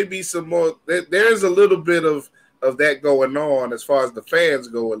 there may be some more. There is a little bit of that going on as far as the fans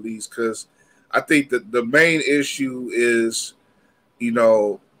go, at least, because I think that the main issue is, D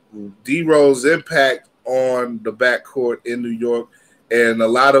Rose's impact on the backcourt in New York, and a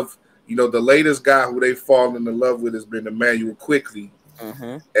lot of the latest guy who they've fallen in love with has been Emmanuel Quickley.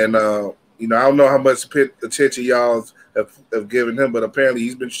 And I don't know how much attention y'all have given him, but apparently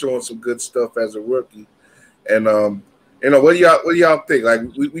he's been showing some good stuff as a rookie. And what do y'all think? Like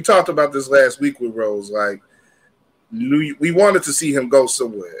we talked about this last week with Rose. Like we wanted to see him go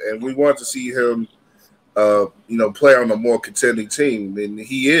somewhere, and we wanted to see him, play on a more contending team, and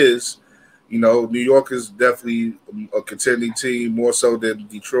he is. New York is definitely a contending team, more so than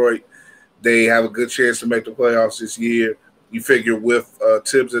Detroit. They have a good chance to make the playoffs this year. You figure with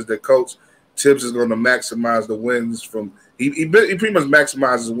Tibbs as their coach, Tibbs is going to maximize the wins from. He pretty much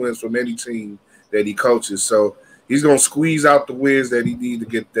maximizes wins from any team that he coaches. So he's gonna squeeze out the wins that he need to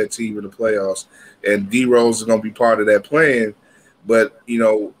get that team in the playoffs, and D Rose is gonna be part of that plan. But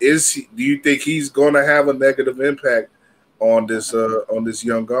do you think he's gonna have a negative impact on this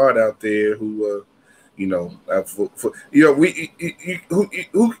young guard out there who you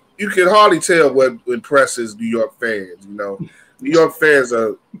can hardly tell what impresses New York fans. New York fans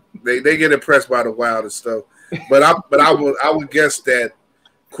they get impressed by the wildest stuff. But I would guess that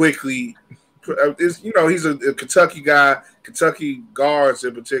Quickly he's a Kentucky guy. Kentucky guards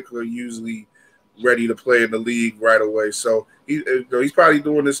in particular usually ready to play in the league right away. So he's probably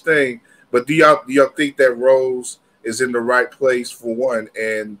doing this thing. But do y'all think that Rose is in the right place for one?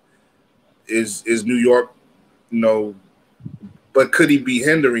 And is New York, but could he be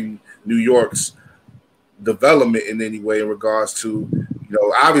hindering New York's development in any way in regards to,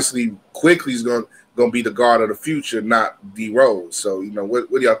 obviously Quickly's going to be the guard of the future, not D Rose. So, what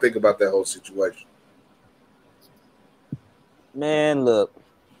do y'all think about that whole situation? Man, look,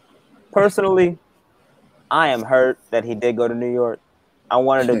 personally, I am hurt that he did go to New York. I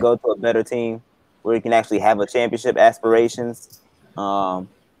wanted to go to a better team where he can actually have a championship aspirations. I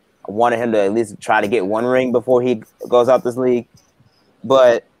wanted him to at least try to get one ring before he goes out this league.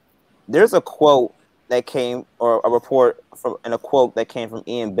 But there's a quote that came, or a report and a quote that came from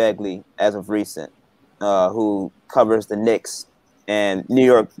Ian Begley as of recent, who covers the Knicks and New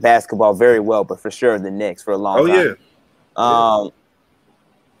York basketball very well, but for sure the Knicks for a long time. Yeah.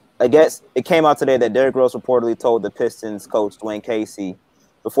 I guess it came out today that Derrick Rose reportedly told the Pistons coach Dwayne Casey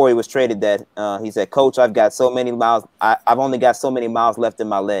before he was traded that he said, "Coach, I've got so many miles. I've only got so many miles left in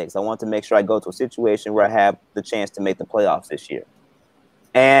my legs. I want to make sure I go to a situation where I have the chance to make the playoffs this year."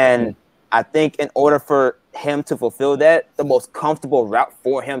 And I think in order for him to fulfill that, the most comfortable route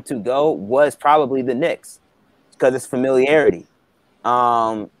for him to go was probably the Knicks because it's familiarity.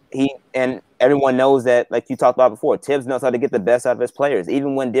 And everyone knows that, like you talked about before, Tibbs knows how to get the best out of his players.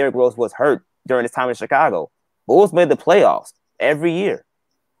 Even when Derrick Rose was hurt during his time in Chicago, Bulls made the playoffs every year.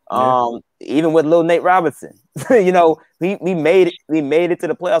 Even with Lil Nate Robinson, we made it to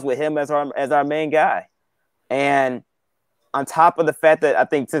the playoffs with him as our main guy. And on top of the fact that I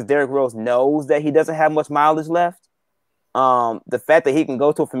think since Derrick Rose knows that he doesn't have much mileage left, the fact that he can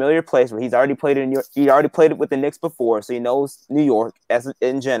go to a familiar place where he's already played in New York, he already played it with the Knicks before, so he knows New York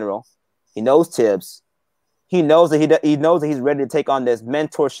in general. He knows Tibbs. He knows that he's ready to take on this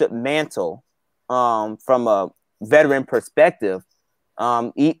mentorship mantle from a veteran perspective.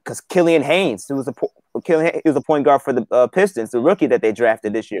 Because Killian Haynes, he was a point guard for the Pistons, the rookie that they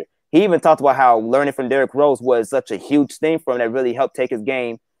drafted this year. He even talked about how learning from Derrick Rose was such a huge thing for him that really helped take his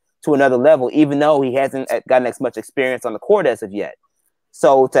game to another level, even though he hasn't gotten as much experience on the court as of yet.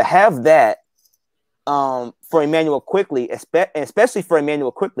 So to have that for Immanuel Quickley, especially for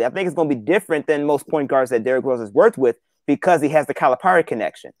Immanuel Quickley, I think it's going to be different than most point guards that Derrick Rose has worked with because he has the Calipari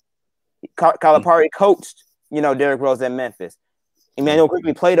connection. Calipari coached, Derrick Rose at Memphis. Immanuel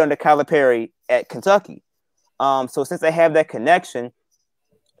Quickley played under Calipari at Kentucky. So since they have that connection,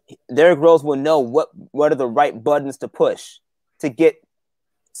 Derrick Rose will know what are the right buttons to push to get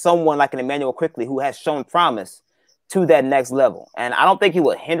someone like an Immanuel Quickley who has shown promise to that next level. And I don't think he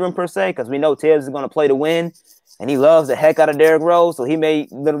will hinder him per se, because we know Tibbs is going to play to win, and he loves the heck out of Derrick Rose, so he may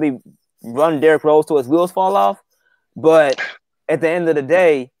literally run Derrick Rose till his wheels fall off. But at the end of the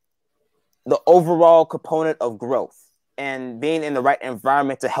day, the overall component of growth and being in the right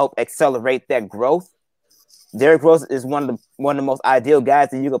environment to help accelerate that growth, Derrick Rose is one of the most ideal guys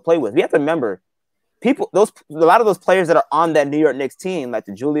that you could play with. We have to remember, a lot of those players that are on that New York Knicks team, like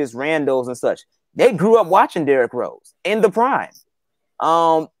the Julius Randles and such, they grew up watching Derrick Rose in the prime.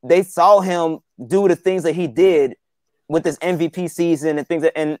 They saw him do the things that he did with his MVP season and things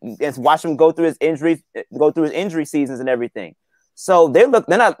and watch him go through his injury seasons and everything. So they're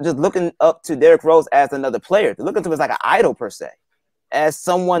not just looking up to Derrick Rose as another player. They're looking to him as like an idol per se, as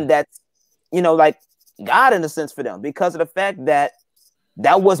someone that's, like God in a sense for them, because of the fact that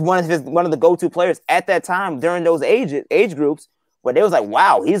was one of the go-to players at that time during those age groups where they was like,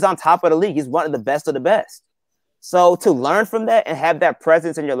 wow, he's on top of the league. He's one of the best. So to learn from that and have that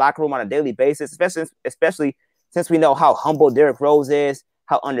presence in your locker room on a daily basis, especially since we know how humble Derrick Rose is,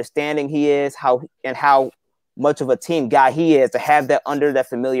 how understanding he is, how much of a team guy he is, to have that under that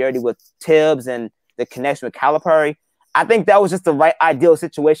familiarity with Tibbs and the connection with Calipari, I think that was just the right ideal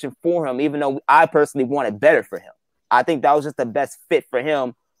situation for him, even though I personally wanted better for him. I think that was just the best fit for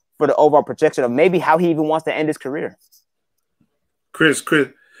him for the overall projection of maybe how he even wants to end his career. Chris,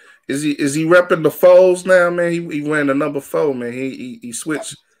 is he repping the foes now, man? He wearing the number 4, man. He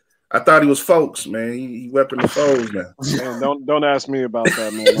switched. I thought he was folks, man. He repping the foes now. Man, don't ask me about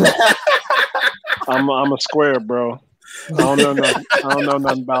that, man. I'm a square, bro. I don't know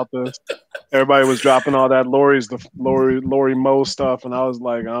nothing about this. Everybody was dropping all that Lori Moe stuff, and I was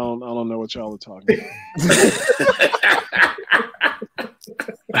like, I don't know what y'all are talking about.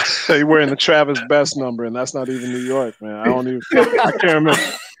 They wearing the Travis Best number, and that's not even New York, man. I can't remember.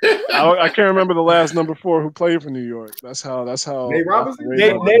 I can't remember the last number 4 who played for New York. That's how. Nate Robinson.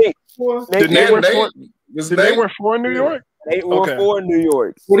 Did Nate wear 4 in New York? Nate wore 4 in New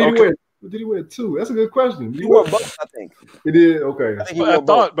York. What did he wear? Did he wear 2? That's a good question. He wore both, I think. He did. Okay. I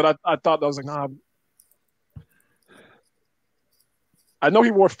thought I was like, nah. I know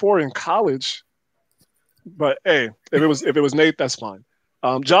he wore 4 in college, but hey, if it was Nate, that's fine.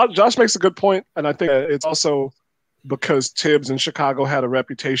 Josh makes a good point, and I think it's also because Tibbs in Chicago had a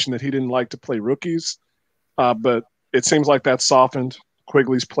reputation that he didn't like to play rookies, but it seems like that softened.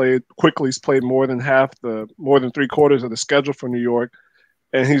 Quigley's played more than 3/4 of the schedule for New York,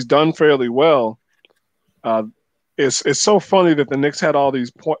 and he's done fairly well. It's so funny that the Knicks had all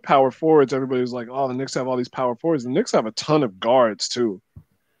these power forwards. Everybody's like, "Oh, the Knicks have all these power forwards." The Knicks have a ton of guards too,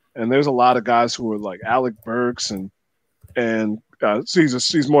 and there's a lot of guys who are like Alec Burks and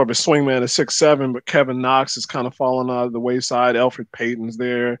he's more of a swingman at 6'7", but Kevin Knox is kind of falling out of the wayside. Elfrid Payton's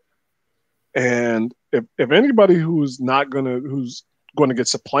there, and if anybody who's going to get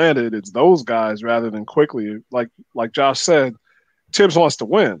supplanted, it's those guys rather than Quickly. Like Josh said, Tibbs wants to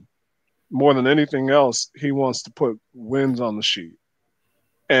win. More than anything else, he wants to put wins on the sheet.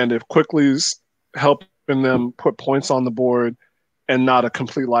 And if Quickly's helping them put points on the board and not a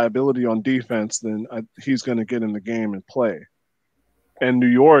complete liability on defense, then he's going to get in the game and play. And New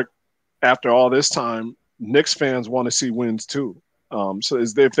York, after all this time, Knicks fans want to see wins too. So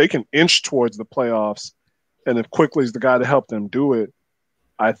if they can inch towards the playoffs, and if Quickly's the guy to help them do it,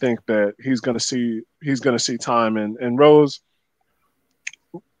 I think that he's going to see time. And Rose,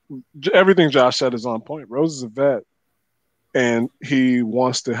 everything Josh said is on point. Rose is a vet, and he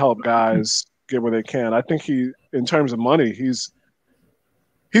wants to help guys get where they can. I think in terms of money, he's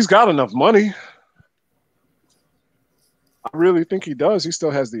got enough money. I really think he does. He still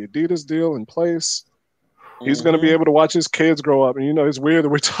has the Adidas deal in place. He's going to be able to watch his kids grow up. And, it's weird that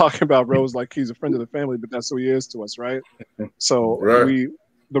we're talking about Rose like he's a friend of the family, but that's who he is to us, right? So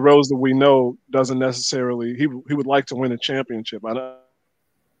the Rose that we know doesn't necessarily – he would like to win a championship. I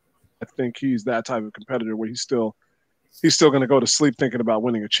think he's that type of competitor where he's still going to go to sleep thinking about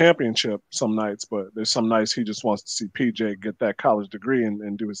winning a championship some nights, but there's some nights he just wants to see PJ get that college degree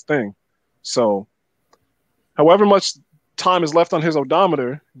and do his thing. So however much – time is left on his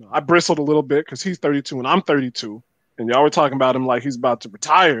odometer, I bristled a little bit because he's 32 and I'm 32, and y'all were talking about him like he's about to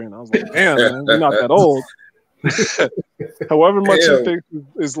retire, and I was like, damn, man, we're not that old. However much he thinks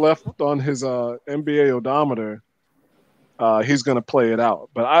is left on his NBA odometer, he's going to play it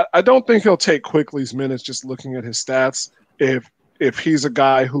out. But I don't think he'll take Quickly's minutes just looking at his stats. If he's a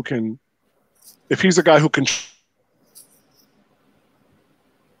guy who contributes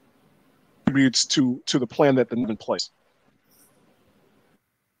to the plan that the in place.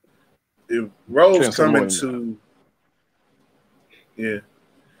 If Rose coming towards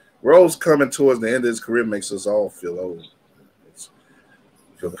the end of his career makes us all feel old.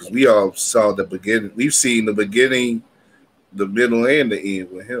 Because we all saw the beginning. We've seen the beginning, the middle, and the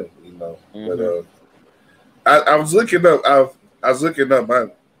end with him. But I was looking up.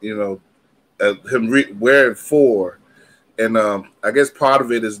 Him wearing 4, and I guess part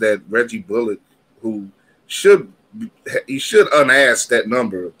of it is that Reggie Bullock, who should unask that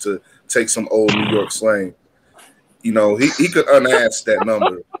number to take some old New York slang. He could unask that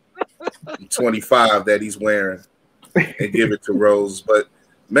number 25 that he's wearing and give it to Rose. But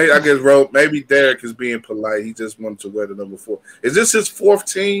maybe Derek is being polite. He just wanted to wear the number 4. Is this his 4th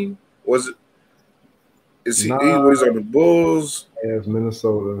team? He's on the Bulls? Yes,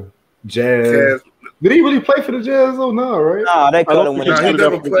 Minnesota. Jazz. Did he really play for the Jazz though? No, right? No, they cut him when he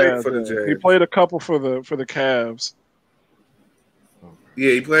never played for the Jazz. He played a couple for the Cavs.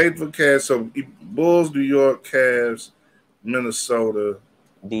 Yeah, he played for Cavs. So Bulls, New York, Cavs, Minnesota,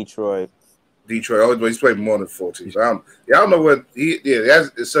 Detroit. Oh, he's played more than 4 teams. I don't know what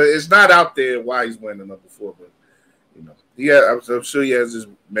so it's not out there why he's winning number 4, but I'm sure he has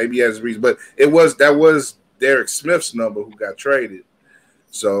maybe he has a reason. But that was Derek Smith's number who got traded.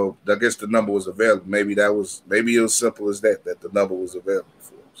 So I guess the number was available. Maybe it was simple as that the number was available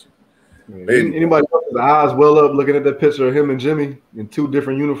for him. So, anybody else, the eyes well up looking at that picture of him and Jimmy in 2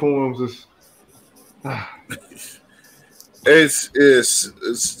 different uniforms? It's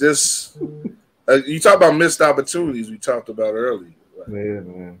just you talk about missed opportunities we talked about earlier. Right? Yeah,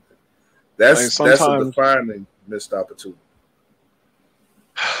 man. That's a defining missed opportunity.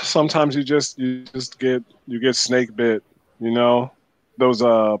 sometimes you get snake bit. You know, those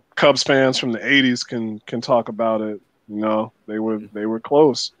Cubs fans from the '80s can talk about it. You know, they were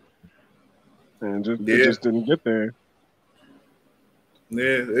close, and it just didn't get there.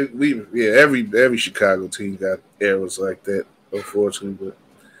 Yeah, every Chicago team got errors like that, unfortunately.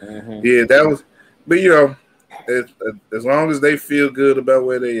 But yeah, that was. But you know, as long as they feel good about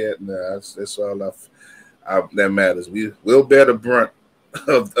where they at now, that's all that matters. We'll bear the brunt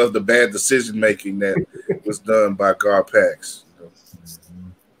of the bad decision making that was done by Garpax. You know?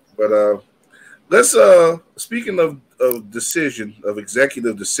 But let's speaking of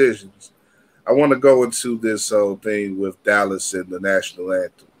executive decisions, I want to go into this whole thing with Dallas and the national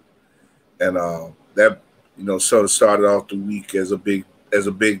anthem, and that sort of started off the week as a big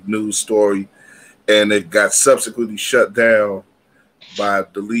news story, and it got subsequently shut down by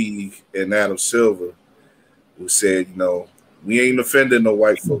the league and Adam Silver, who said, we ain't offending no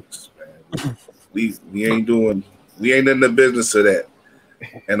white folks, man. We ain't in the business of that,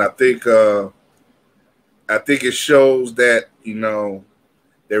 and I think it shows that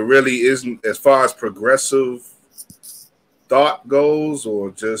there really isn't, as far as progressive thought goes,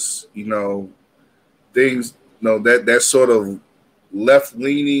 or just things, that sort of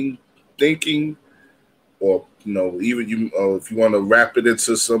left-leaning thinking, or even if you want to wrap it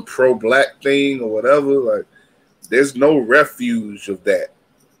into some pro-black thing or whatever, like there's no refuge of that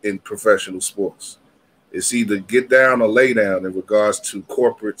in professional sports. It's either get down or lay down in regards to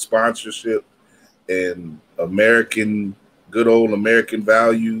corporate sponsorship and good old American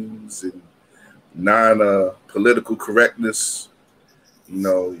values and non-political correctness.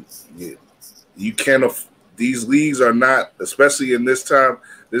 You can't. These leagues are not, especially in this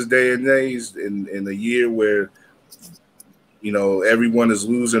day and age, in a year where everyone is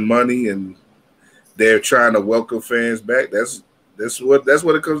losing money and they're trying to welcome fans back. That's what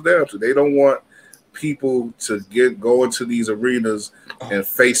it comes down to. They don't want people to go into these arenas and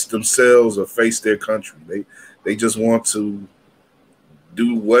face themselves or face their country. They just want to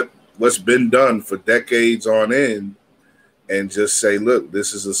do what's been done for decades on end, and just say, look,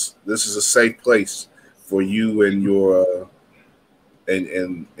 this is a safe place for you and your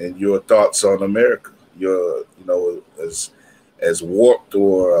and your thoughts on America. Your as warped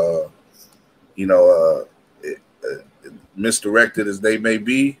or misdirected as they may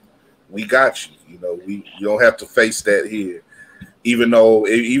be, we got you. You don't have to face that here, even though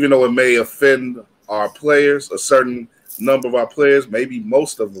it may offend our players, a certain number of our players, maybe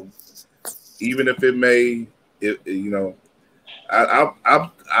most of them, even if it may, to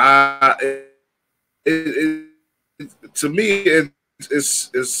me, it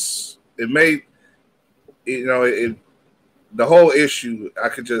made the whole issue. I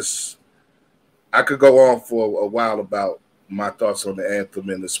could go on for a while about my thoughts on the anthem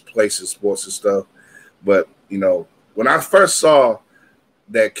and its place in sports and stuff, but when I first saw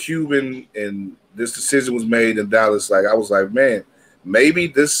that Cuban and this decision was made in Dallas, I was like, man, maybe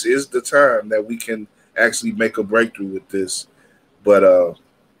this is the time that we can actually make a breakthrough with this. But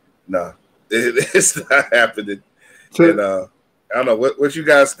no, it's not happening. And I don't know what you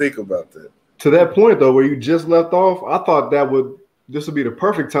guys think about that. To that point, though, where you just left off, I thought this would be the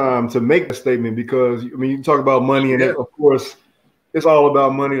perfect time to make the statement, because you talk about money, and of course, it's all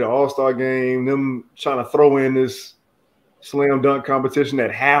about money. The All-Star game, them trying to throw in this slam dunk competition at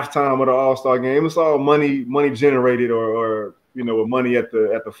halftime of the All-Star game. It's all money generated, or with money at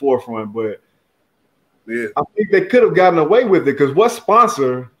the forefront. But yeah, I think they could have gotten away with it, because what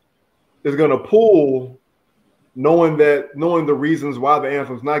sponsor is going to pull, knowing the reasons why the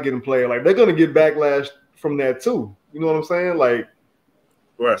anthem's not getting played? Like, they're going to get backlash from that too. You know what I'm saying? Like,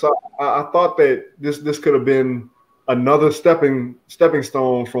 right. So I thought that this could have been another stepping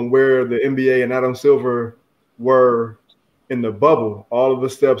stone from where the NBA and Adam Silver were in the bubble. All of the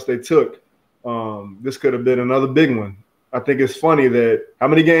steps they took, this could have been another big one. I think it's funny that how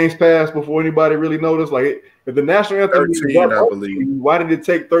many games passed before anybody really noticed? Like, if the national anthem 13, I believe. Why did it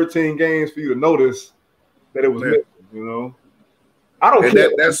take 13 games for you to notice that it was missing? I don't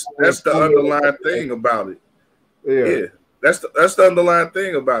care. That's the underlying thing about it. Yeah. That's the underlying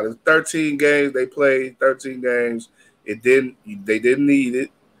thing about it. 13 games they played. 13 games. They didn't need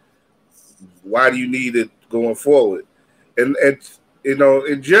it. Why do you need it going forward? And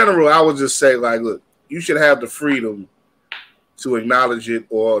in general, I would just say, like, look, you should have the freedom to acknowledge it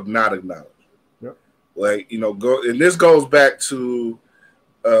or not acknowledge it. Yep. Like, go, and this goes back to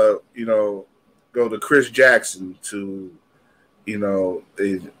go to Chris Jackson, to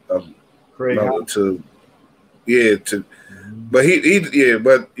Craig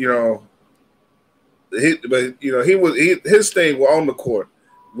his thing on the court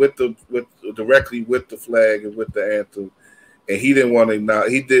directly with the flag and with the anthem, and he didn't want to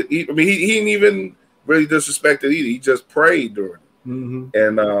acknowledge. He didn't even really disrespect it either. He just prayed during it,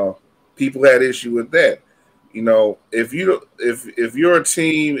 and people had issue with that. You know, if you're a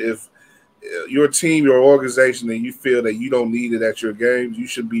team, if your team, your organization, and you feel that you don't need it at your games, you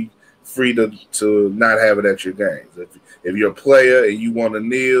should be free to not have it at your games. If you're a player and you want to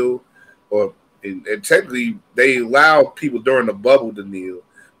kneel, and technically they allowed people during the bubble to kneel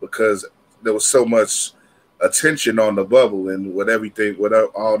because there was so much attention on the bubble and what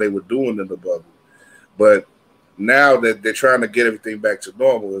all they were doing in the bubble. But now that they're trying to get everything back to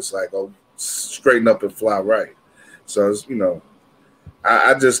normal, it's like, oh, straighten up and fly right. So it's, you know,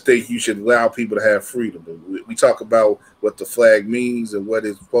 I just think you should allow people to have freedom. We talk about what the flag means and what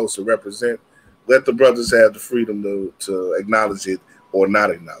it's supposed to represent. Let the brothers have the freedom to acknowledge it or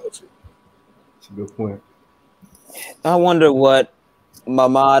not acknowledge it. That's a good point. I wonder what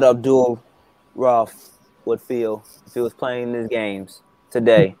Mahmoud Abdul-Rauf would feel if he was playing these games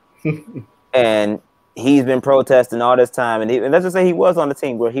today. And he's been protesting all this time. And let's just say he was on the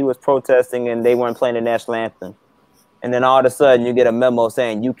team where he was protesting and they weren't playing the national anthem. And then all of a sudden you get a memo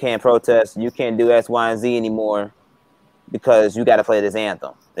saying you can't protest, you can't do X, Y, and Z anymore because you got to play this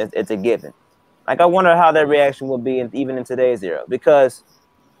anthem. It's a given. Like, I wonder how that reaction will be even in today's era. Because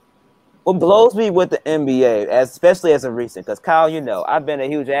what blows me with the NBA, especially as of recent, because Kyle, you know, I've been a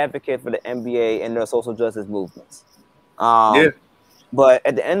huge advocate for the NBA and their social justice movements. But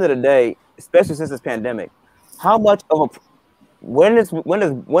at the end of the day, especially since this pandemic, how much of when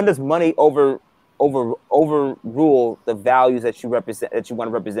does money overrule the values that you represent, that you want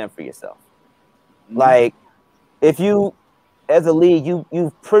to represent for yourself? Like, if you, as a league,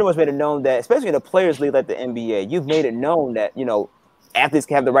 you've pretty much made it known that, especially in a players' league like the NBA, you've made it known that, you know, athletes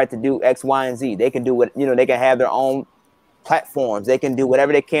can have the right to do X, Y, and Z. They can do what, you know, they can have their own platforms. They can do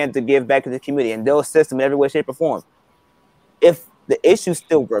whatever they can to give back to the community, and they'll assist them in every way, shape, or form. If the issues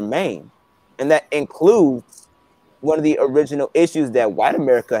still remain, and that includes one of the original issues that white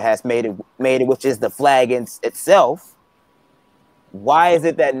America has made it, which is the flag itself, why is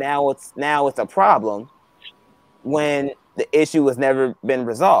it that now it's a problem when the issue has never been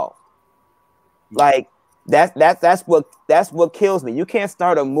resolved? Like, that's what kills me. You can't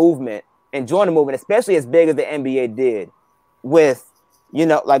start a movement and join a movement, especially as big as the NBA did, with, you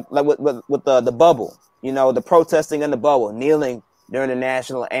know, like with the bubble, you know, the protesting in the bubble, kneeling during the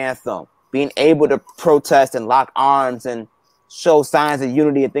national anthem, being able to protest and lock arms and show signs of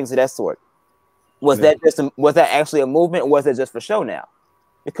unity and things of that sort. Was that actually a movement, or was it just for show now?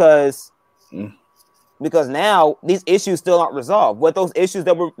 Because now these issues still aren't resolved. What those issues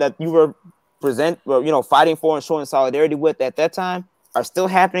that you were fighting for and showing solidarity with at that time are still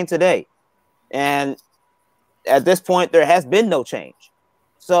happening today. And at this point, there has been no change.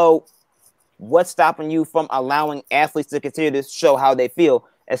 So what's stopping you from allowing athletes to continue to show how they feel,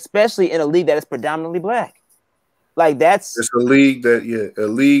 especially in a league that is predominantly black? Like, it's a league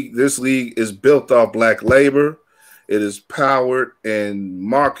this league is built off black labor. It is powered and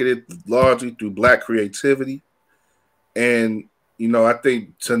marketed largely through black creativity. And, you know, I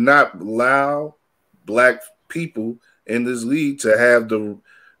think to not allow black people in this league to have the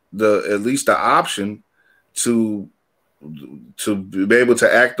at least the option to be able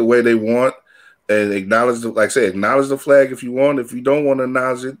to act the way they want and acknowledge the flag if you want. If you don't want to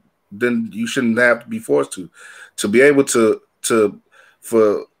acknowledge it, then you shouldn't have to be forced to. To be able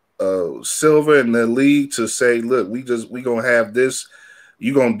for Silver and the league to say, look, we gonna have this,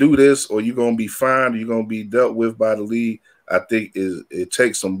 you're gonna do this, or you're gonna be fined, or you're gonna be dealt with by the league. I think it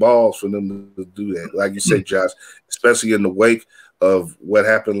takes some balls for them to do that. Like you said, Josh, especially in the wake of what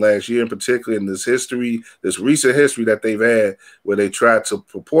happened last year, in particular in this recent history that they've had, where they tried to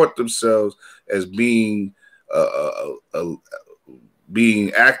purport themselves as being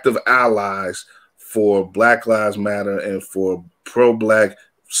active allies for Black Lives Matter and for pro-black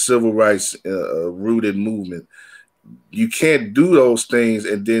civil rights rooted movement. You can't do those things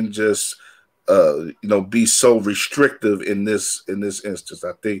and then just be so restrictive in this instance.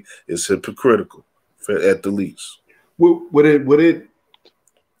 I think it's hypocritical at the least. Would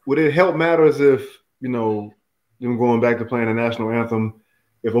it help matters if, you know, them going back to playing the national anthem,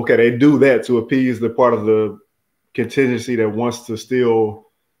 if they do that to appease the part of the contingency that wants to still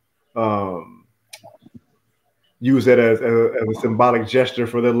use that as a symbolic gesture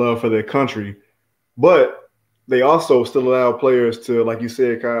for their love for their country, but they also still allow players to, like you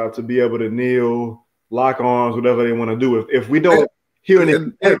said, Kyle, to be able to kneel, lock arms, whatever they want to do. If we don't hear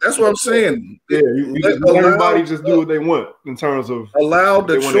anything, that's what I'm saying. Yeah, everybody just do what they want in terms of allow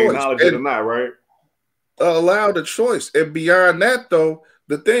the choice, acknowledge it or not, right? Allow the choice, and beyond that, though,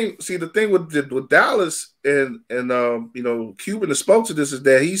 the thing with Dallas and Cuban that spoke to this is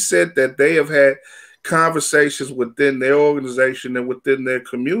that he said that they have had conversations within their organization and within their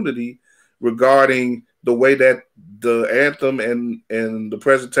community regarding the way that the anthem and the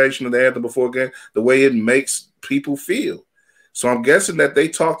presentation of the anthem before a game, the way it makes people feel. So I'm guessing that they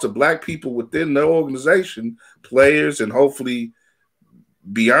talk to black people within their organization, players, and hopefully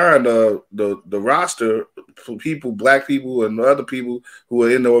beyond the roster, people, black people, and other people who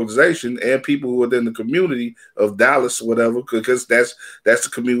are in the organization, and people who are in the community of Dallas or whatever, because that's the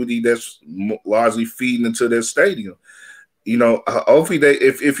community that's largely feeding into their stadium. Hopefully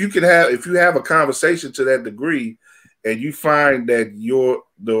if you have a conversation to that degree, and you find that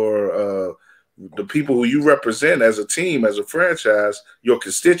the people who you represent as a team, as a franchise, your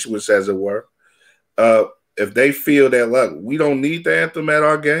constituents, as it were, if they feel that, look, we don't need the anthem at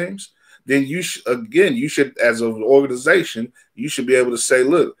our games, then you should, as an organization, you should be able to say,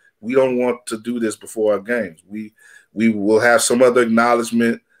 look, we don't want to do this before our games. We will have some other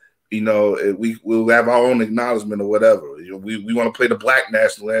acknowledgement. We'll have our own acknowledgement or whatever. We want to play the Black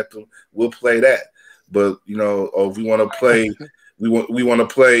national anthem, we'll play that. But or if we want to play, we want to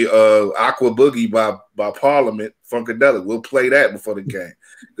play Aqua Boogie by Parliament, Funkadelic, we'll play that before the game.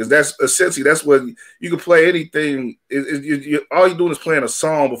 Because that's essentially, that's what you can play anything. All you're doing is playing a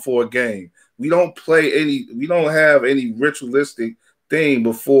song before a game. We don't have any ritualistic thing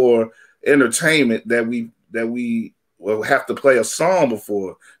before entertainment that we will have to play a song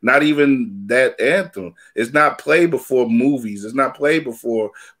before. Not even that anthem. It's not played before movies. It's not played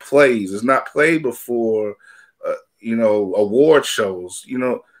before plays. It's not played before award shows.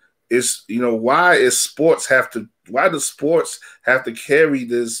 Why does sports have to carry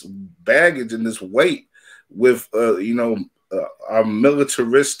this baggage and this weight with our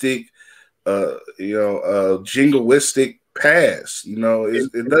militaristic jingoistic past?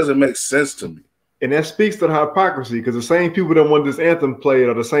 It doesn't make sense to me. And that speaks to the hypocrisy, because the same people that want this anthem played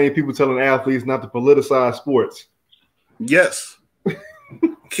are the same people telling athletes not to politicize sports. Yes.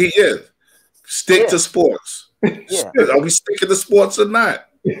 Stick to sports. Yeah. Are we sticking to sports or not?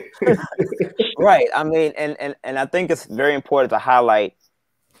 Right. I mean, and I think it's very important to highlight,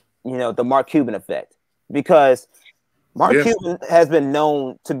 the Mark Cuban effect, because Mark Cuban has been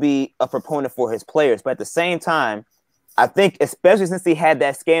known to be a proponent for his players, but at the same time, I think, especially since he had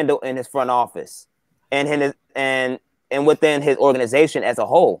that scandal in his front office and within his organization as a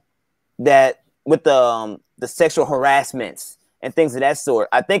whole, that with the sexual harassments and things of that sort,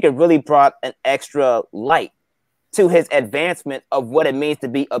 I think it really brought an extra light to his advancement of what it means to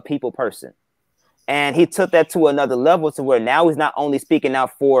be a people person. And he took that to another level, to where now he's not only speaking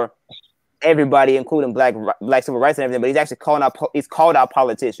out for everybody, including black civil rights and everything, but he's actually called out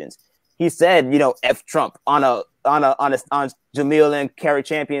politicians. He said, F Trump on Jamil and Carrie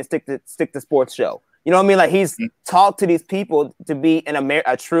Champion stick to sports show. You know what I mean? Like, he's talked to these people to be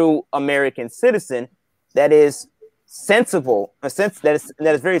a true American citizen that is sensible, that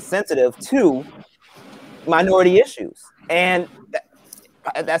is very sensitive to minority issues, and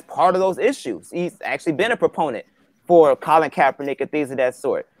that's part of those issues. He's actually been a proponent for Colin Kaepernick and things of that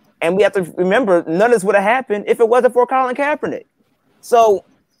sort. And we have to remember, none of this would have happened if it wasn't for Colin Kaepernick. So,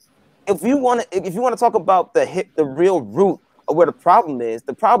 if you want to talk about the real root of where the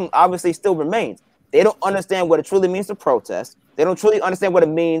problem obviously still remains. They don't understand what it truly means to protest. They don't truly understand what it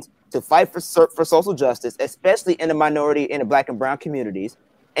means to fight for social justice, especially in the minority, in the black and brown communities.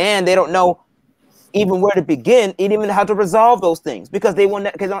 And they don't know even where to begin, even how to resolve those things, because they don't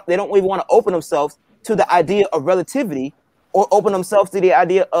even want to open themselves to the idea of relativity, or open themselves to the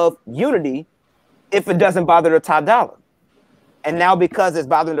idea of unity if it doesn't bother their top dollar. And now, because it's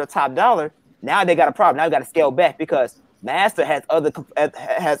bothering their top dollar, now they got a problem. Now they got to scale back, because Master has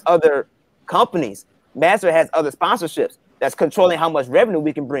other companies. Master has other sponsorships that's controlling how much revenue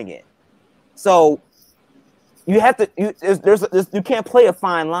we can bring in. So you can't play a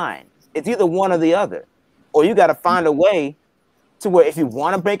fine line. It's either one or the other, or you got to find a way to where, if you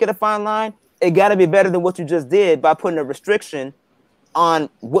want to make it a fine line, it got to be better than what you just did by putting a restriction on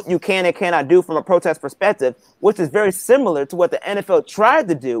what you can and cannot do from a protest perspective, which is very similar to what the NFL tried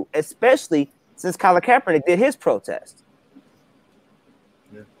to do, especially since Colin Kaepernick did his protest.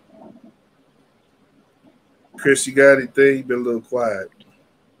 Yeah. Chris, you got anything? You've been a little quiet.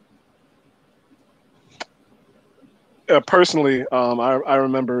 Personally, I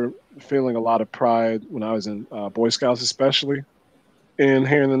remember feeling a lot of pride when I was in Boy Scouts, especially in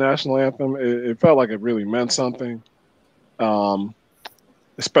hearing the national anthem. It felt like it really meant something,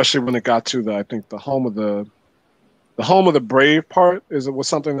 especially when it got to the home of the brave part was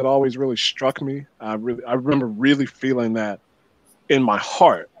something that always really struck me. I remember really feeling that in my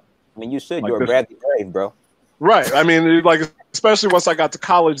heart. I mean, you should. Like You're a Bradley Brave, bro. Right. I mean, like, especially once I got to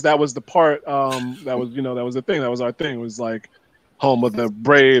college, that was the part. That was, that was the thing. That was our thing. It was like home of the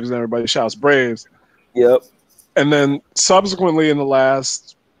Braves, and everybody shouts Braves. Yep. And then subsequently, in the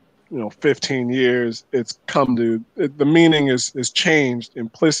last 15 years, it's come to the meaning is changed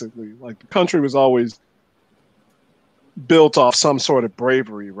implicitly. Like the country was always built off some sort of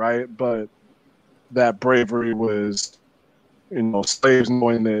bravery, right? But that bravery was, slaves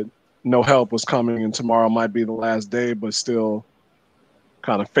knowing that no help was coming and tomorrow might be the last day, but still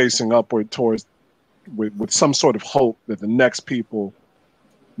kind of facing upward towards with some sort of hope that the next people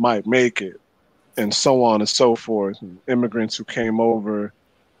might make it, and so on and so forth. And immigrants who came over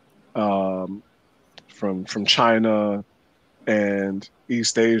from China and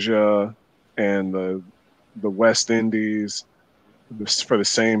East Asia and the West Indies for the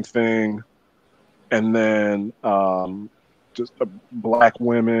same thing, and then just black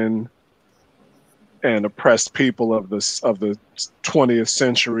women and oppressed people of the 20th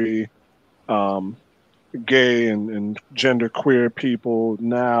century, gay and gender queer people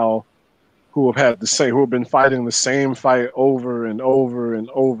now who have been fighting the same fight over and over and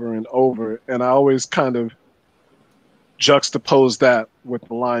over and over. And I always kind of juxtapose that with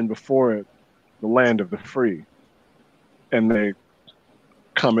the line before it, the land of the free. And they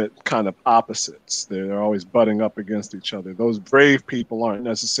come at kind of opposites. They're always butting up against each other. Those brave people aren't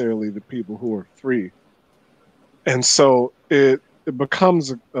necessarily the people who are free. And so it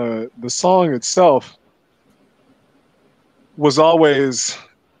becomes the song itself was always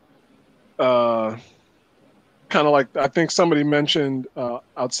kind of like, I think somebody mentioned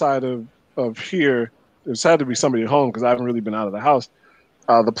outside of here, there's had to be somebody at home because I haven't really been out of the house,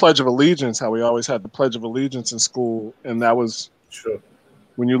 the Pledge of Allegiance, how we always had the Pledge of Allegiance in school. And that was, sure,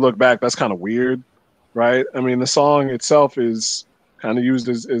 when you look back, that's kind of weird, right? I mean, the song itself is kind of used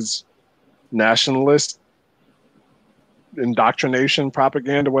as nationalist indoctrination,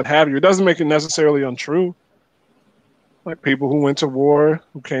 propaganda, what have you. It doesn't make it necessarily untrue. Like people who went to war,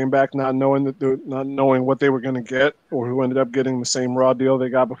 who came back not knowing what they were going to get, or who ended up getting the same raw deal they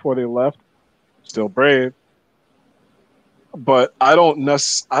got before they left, still brave. But I don't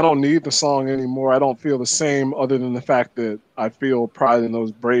need the song anymore. I don't feel the same, other than the fact that I feel pride in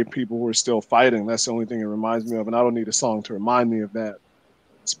those brave people who are still fighting. That's the only thing it reminds me of, and I don't need a song to remind me of that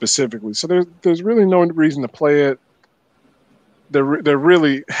specifically. So there's really no reason to play it. There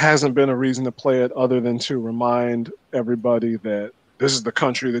really hasn't been a reason to play it other than to remind everybody that this is the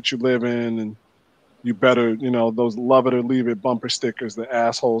country that you live in, and you better, those love it or leave it bumper stickers that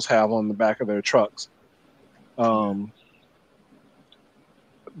assholes have on the back of their trucks. I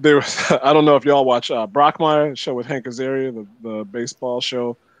don't know if y'all watch Brockmire, show with Hank Azaria, the baseball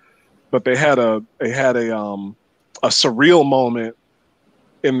show, but they had a surreal moment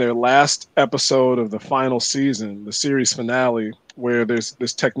in their last episode of the final season, the series finale, where there's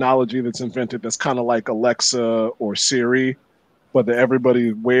this technology that's invented that's kind of like Alexa or Siri, but that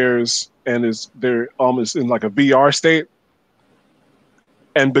everybody wears and they're almost in like a VR state.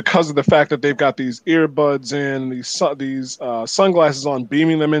 And because of the fact that they've got these earbuds in, these sunglasses on,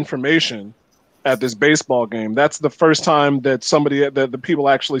 beaming them information at this baseball game, that's the first time that the people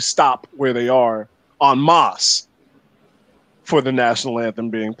actually stop where they are en masse for the national anthem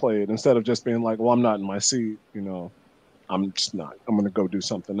being played, instead of just being like, well, I'm not in my seat, I'm just not. I'm going to go do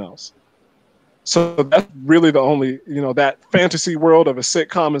something else. So that's really the only, that fantasy world of a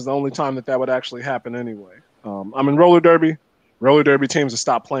sitcom is the only time that would actually happen anyway. I'm in roller derby. Roller derby teams have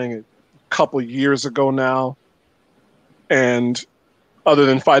stopped playing it a couple years ago now. And other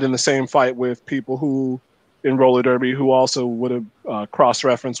than fighting the same fight with people who in roller derby who also would have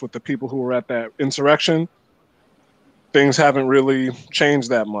cross-referenced with the people who were at that insurrection, things haven't really changed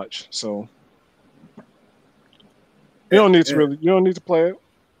that much. So you don't need to play it.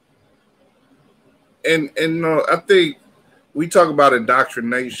 And I think we talk about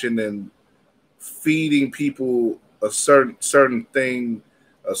indoctrination and feeding people a certain thing,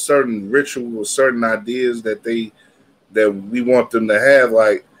 a certain ritual, certain ideas that we want them to have.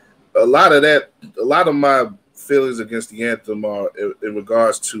 Like a lot of my feelings against the anthem are in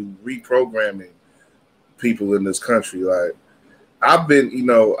regards to reprogramming people in this country. Like I've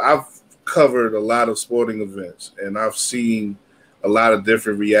covered a lot of sporting events, and I've seen a lot of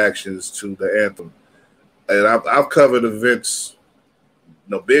different reactions to the anthem. And I've covered events,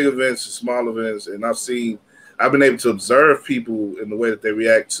 big events and small events, and I've been able to observe people in the way that they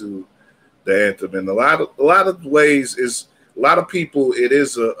react to the anthem. And a lot of ways is a lot of people. It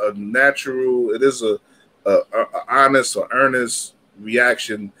is a natural. It is a honest or earnest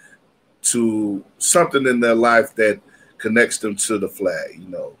reaction to something in their life that connects them to the flag. You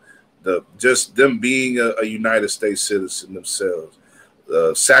know, just them being a United States citizen themselves,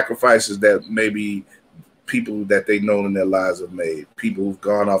 sacrifices that maybe people that they know in their lives have made, people who've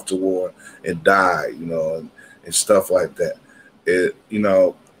gone off to war and died, you know, and stuff like that.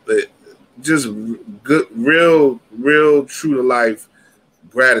 Just good, real true to life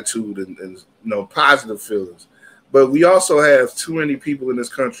gratitude and positive feelings. But we also have too many people in this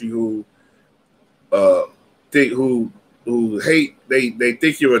country who hate. They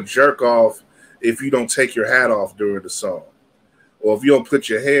think you're a jerk off if you don't take your hat off during the song, or if you don't put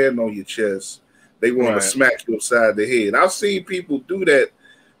your hand on your chest. They want to smack you upside the head. I've seen people do that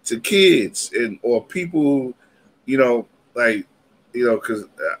to kids or people, because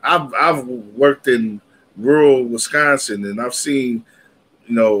I've worked in rural Wisconsin and I've seen,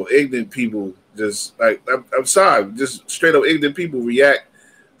 ignorant people just like I'm sorry, just straight up ignorant people react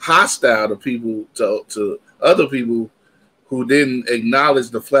hostile to people to other people who didn't acknowledge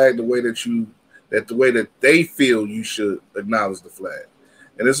the flag the way that they feel you should acknowledge the flag.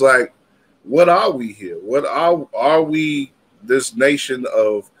 And it's like, what are we here? What are we this nation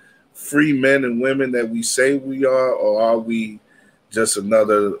of free men and women that we say we are, or are we just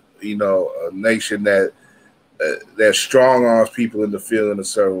another, a nation that strong arms people into feeling a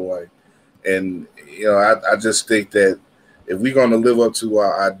certain way? And I just think that if we're going to live up to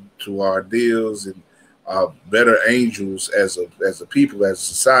our ideals and our better angels as a people, as a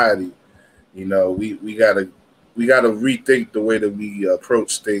society, we gotta rethink the way that we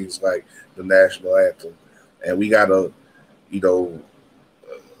approach things like the national anthem, and we gotta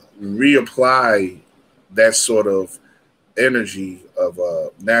reapply that sort of energy of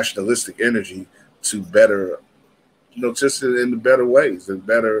nationalistic energy to better, just in the better ways and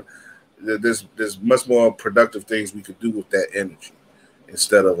better. There's much more productive things we could do with that energy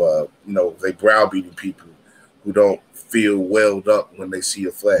instead of they browbeating people who don't feel welled up when they see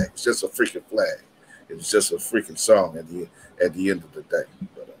a flag. It's just a freaking flag. It's just a freaking song at the end of the day.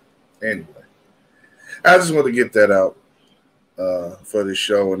 But anyway, I just want to get that out for this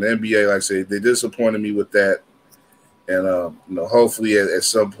show. And the NBA, like I said, they disappointed me with that. And hopefully at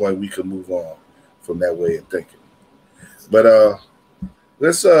some point we can move on from that way of thinking. But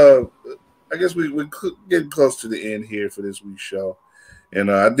let's I guess we're getting close to the end here for this week's show. And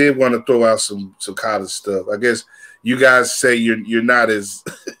I did want to throw out some college stuff. I guess you guys say you're not as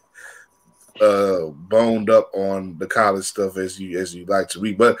boned up on the college stuff as you like to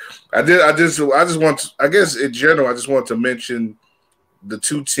read, but I just want to, I guess in general, I just want to mention the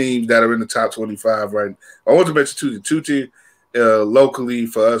two teams that are in the top 25 right. I want to mention two teams locally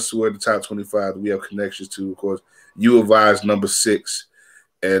for us who are in the top 25 that we have connections to. Of course, U of I is number 6,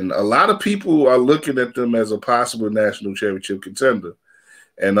 and a lot of people are looking at them as a possible national championship contender.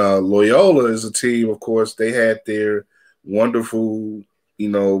 And Loyola is a team, of course, they had their wonderful,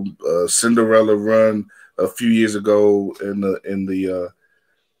 Cinderella run a few years ago in the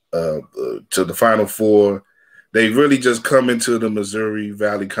to the Final Four. They really just come into the Missouri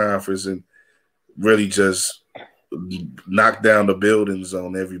Valley Conference and really just knock down the buildings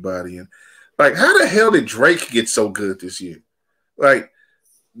on everybody. And like, how the hell did Drake get so good this year? Like,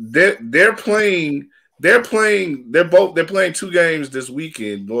 they're playing 2 games this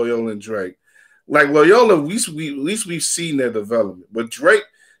weekend, Loyola and Drake. Like Loyola, at least we've seen their development. But Drake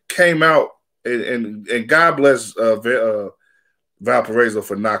came out and God bless Valparaiso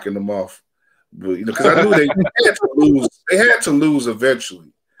for knocking them off. But, because I knew they had to lose. They had to lose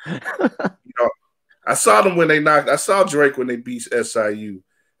eventually. I saw them when they knocked. I saw Drake when they beat SIU,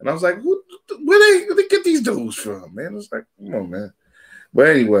 and I was like, where they get these dudes from, man? It's like, come on, man. But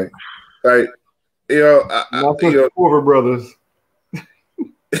anyway, like, Corver brothers.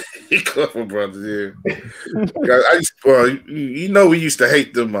 Corver brothers, yeah. We used to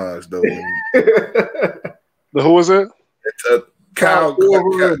hate them odds though. Who was it? Kyle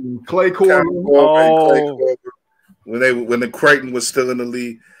Korver and Clay Korver. Clay Korver. When the Creighton was still in the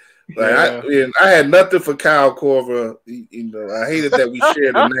league. Like, I had nothing for Kyle Korver. I hated that we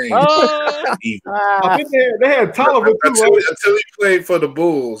shared the name. I think they had Tolliver too, until he played for the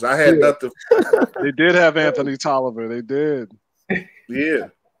Bulls. I had nothing. They did have Anthony Tolliver. They did. Yeah.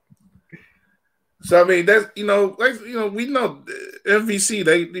 So I mean, that's we know MVC.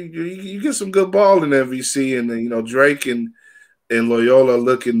 You get some good ball in MVC, and Drake and Loyola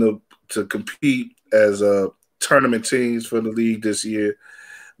looking to compete as tournament teams for the league this year.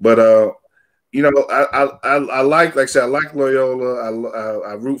 But I like I said, I like Loyola.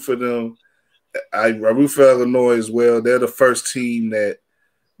 I root for them. I root for Illinois as well. They're the first team that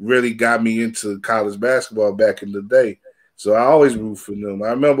really got me into college basketball back in the day. So I always root for them. I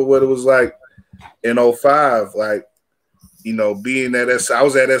remember what it was like in 2005. Like you know, being at I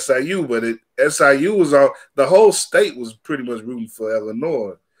was at SIU, but SIU was on the whole state was pretty much rooting for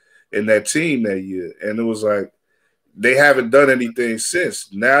Illinois in that team that year, and it was like they haven't done anything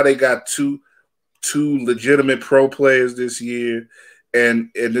since. Now they got two legitimate pro players this year, and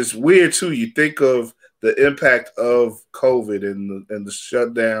it's weird too. You think of the impact of COVID and the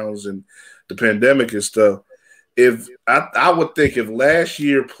shutdowns and the pandemic and stuff. If I would think if last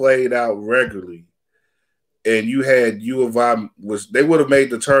year played out regularly, and you had U of I they would have made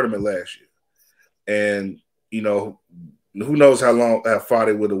the tournament last year, and you know who knows how far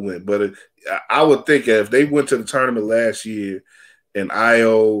they would have went. But I would think if they went to the tournament last year, and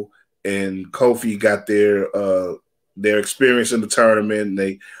Io and Kofi got their experience in the tournament, and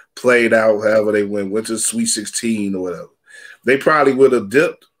they played out however they went to the Sweet 16 or whatever, they probably would have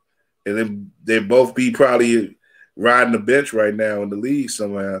dipped, and then they'd both be probably riding the bench right now in the league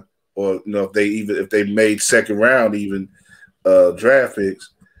somehow. Or you know, if they made second round even draft picks,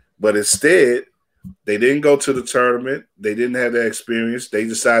 but instead they didn't go to the tournament. They didn't have that experience. They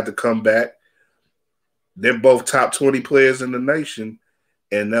decided to come back. They're both top 20 players in the nation,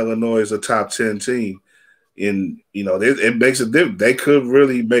 and Illinois is a top 10 team. And you know, it makes a difference. They could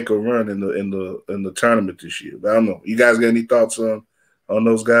really make a run in the tournament this year. But I don't know. You guys got any thoughts on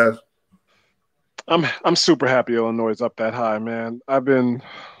those guys? I'm super happy Illinois is up that high, man. I've been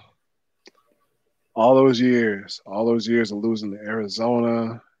all those years of losing to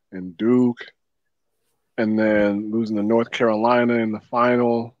Arizona and Duke, and then losing to North Carolina in the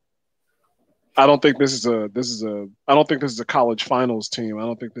final. I don't think this is a college finals team. I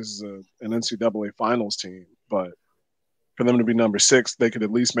don't think this is an NCAA finals team. But for them to be number 6, they could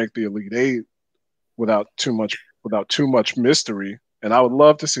at least make the Elite 8 without too much mystery. And I would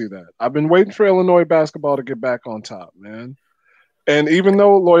love to see that. I've been waiting for Illinois basketball to get back on top, man. And even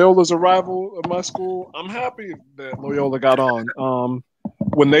though Loyola's a rival of my school, I'm happy that Loyola got on.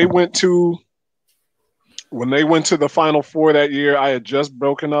 When they went to the Final Four that year, I had just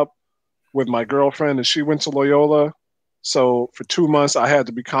broken up with my girlfriend, and she went to Loyola. So for 2 months, I had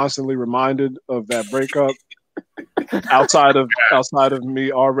to be constantly reminded of that breakup. outside of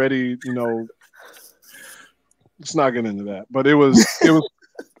me already, you know, let's not get into that. But it was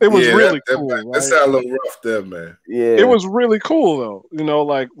really cool. That sounded a little rough there, man. Yeah. It was really cool though. You know,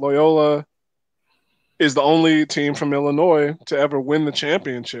 like Loyola is the only team from Illinois to ever win the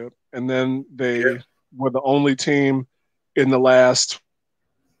championship. And then they were the only team in the last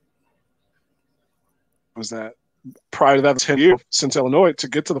prior to that 10 years since Illinois to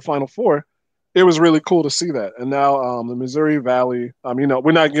get to the Final Four. It was really cool to see that. And now the Missouri Valley, you know,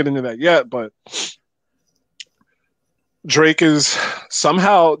 we're not getting into that yet, but Drake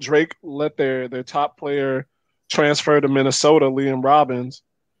let their top player transfer to Minnesota, Liam Robbins,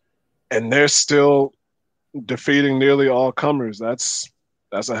 and they're still defeating nearly all comers. That's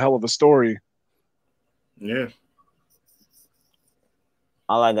a hell of a story. Yeah.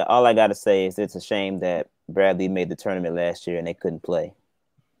 All I got to say is it's a shame that Bradley made the tournament last year and they couldn't play.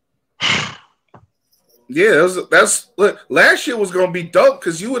 Yeah, look. Last year was gonna be dope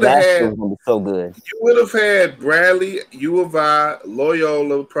because you would have had. Was gonna be so good. You would have had Bradley, U of I,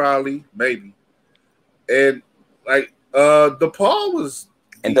 Loyola, probably, maybe, and like DePaul was,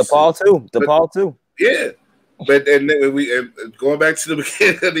 and DePaul too. Yeah, but and then going back to the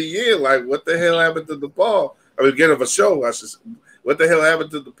beginning of the year, like what the hell happened to DePaul? I mean, beginning of a show, I should. What the hell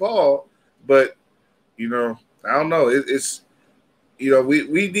happened to DePaul? But you know, I don't know. It's you know, we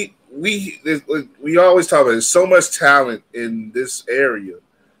always talk about it. There's so much talent in this area,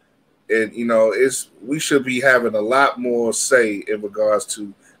 and you know, we should be having a lot more say in regards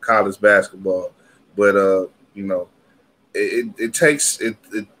to college basketball. But you know, it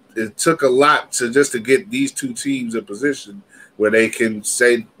took a lot to get these two teams in position where they can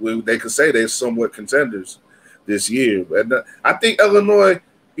say they're somewhat contenders this year. And I think Illinois,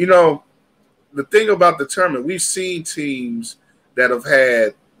 you know, the thing about the tournament, we've seen teams that have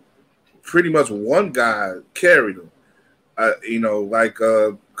had pretty much one guy carry them. You know, like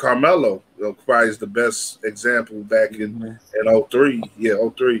Carmelo, probably is the best example back in 03. Yeah,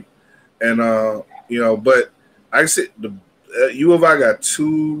 03. And, you know, but like I said, U of I got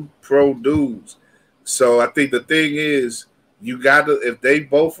 2 pro dudes. So I think the thing is, you got to, if they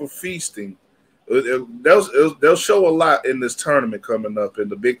both are feasting, they'll show a lot in this tournament coming up, in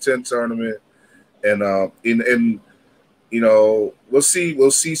the Big Ten tournament. And you know, we'll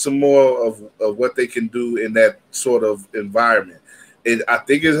see some more of what they can do in that sort of environment. I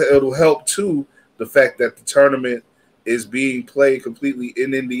think it'll help too, the fact that the tournament is being played completely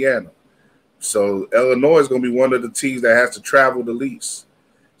in Indiana. So Illinois is going to be one of the teams that has to travel the least.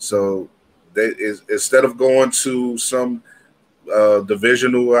 So instead of going to some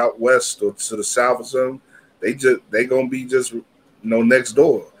divisional out west or to the south or something, they gonna be just next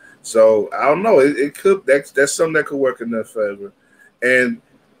door. So I don't know. It could that's something that could work in their favor. And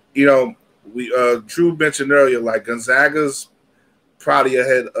we Drew mentioned earlier, like Gonzaga's probably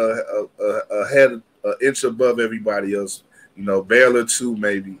ahead an inch above everybody else. Baylor too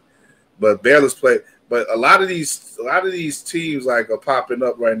maybe, but Baylor's play. But a lot of these teams like are popping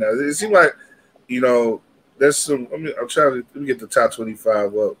up right now. It seems like there's some. Let me get the top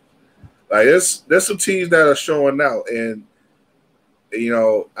 25 up. Like there's some teams that are showing out, and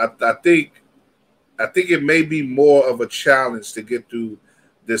I think it may be more of a challenge to get through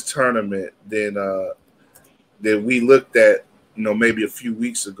this tournament than we looked at, maybe a few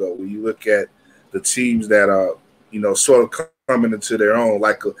weeks ago. When you look at the teams that are, sort of coming into their own,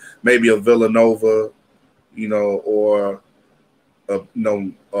 like maybe a Villanova, or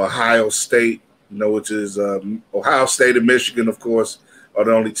Ohio State, which is Ohio State and Michigan, of course, are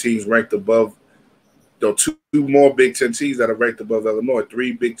the only teams ranked above. Two more Big Ten teams that are ranked above Illinois.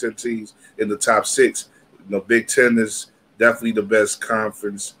 3 Big Ten teams in the top 6. Big Ten is definitely the best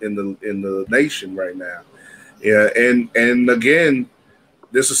conference in the nation right now. Yeah, and again,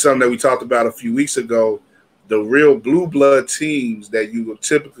 this is something that we talked about a few weeks ago. The real blue blood teams that you were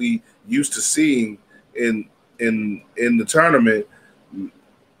typically used to seeing in the tournament,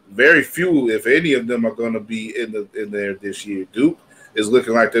 very few, if any of them, are going to be in there this year. Duke is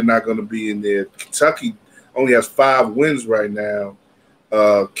looking like they're not going to be in there. Kentucky only has 5 wins right now.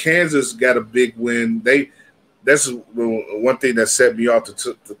 Kansas got a big win. That's one thing that set me off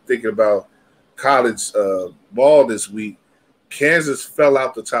to thinking about college ball this week. Kansas fell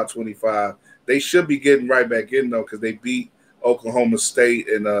out the top 25. They should be getting right back in, though, because they beat Oklahoma State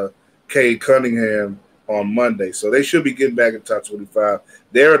and Cade Cunningham on Monday. So they should be getting back in top 25.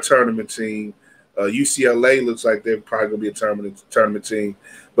 They're a tournament team. UCLA looks like they're probably going to be a tournament team.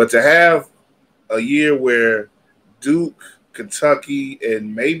 But to have a year where Duke, Kentucky,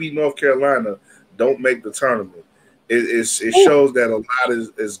 and maybe North Carolina don't make the tournament, it shows that a lot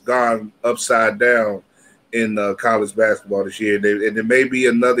is gone upside down in college basketball this year. And there may be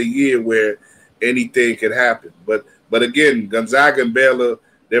another year where anything can happen. But again, Gonzaga and Baylor,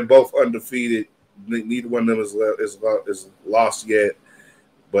 they're both undefeated. Neither one of them is lost yet.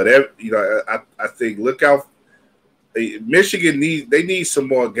 But I think look out. Michigan need some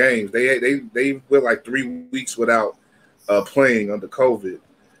more games. They went like 3 weeks without playing under COVID,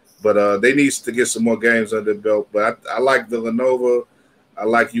 but they need to get some more games under their belt. But I like Villanova. I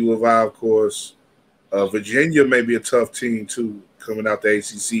like U of I, of course. Virginia may be a tough team too, coming out the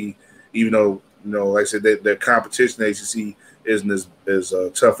ACC. Even though like I said, their competition in the ACC isn't as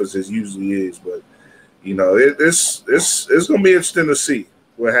tough as it usually is. But it's going to be interesting to see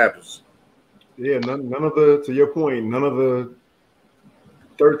what happens. Yeah, none of the, to your point, none of the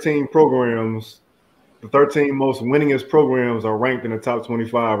 13 programs, the 13 most winningest programs are ranked in the top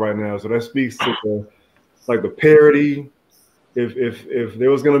 25 right now. So that speaks to the parity. If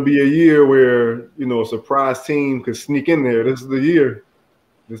there was going to be a year where a surprise team could sneak in there, this is the year.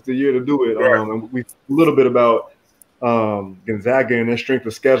 This is the year to do it. Right. And we a little bit about Gonzaga and their strength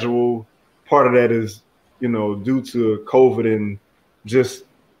of schedule. Part of that is due to COVID and just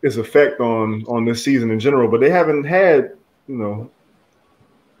its effect on this season in general. But they haven't had a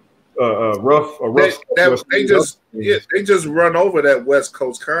rough. They just run over that West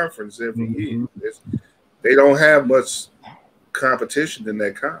Coast Conference every year. They don't have much competition in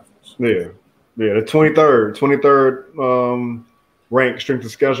that conference. Yeah, the 23rd ranked strength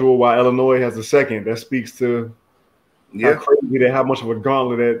of schedule, while Illinois has the 2nd. That speaks to how crazy how much of a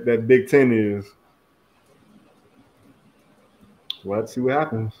gauntlet that Big Ten is. Well, let's see what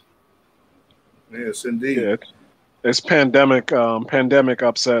happens. Yes, indeed. Yeah, it's pandemic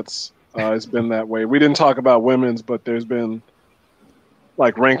upsets. It's been that way. We didn't talk about women's, but there's been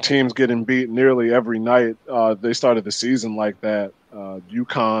ranked teams getting beat nearly every night. They started the season like that.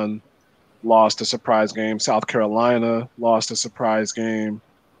 UConn lost a surprise game. South Carolina lost a surprise game,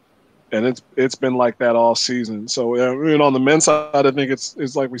 and it's been like that all season. So on the men's side, I think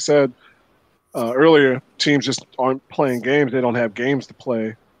it's like we said earlier, teams just aren't playing games. They don't have games to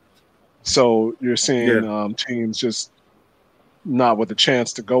play. So you're seeing teams just not with a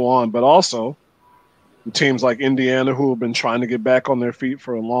chance to go on. But also teams like Indiana, who have been trying to get back on their feet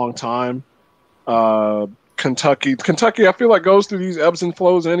for a long time. Kentucky, I feel like goes through these ebbs and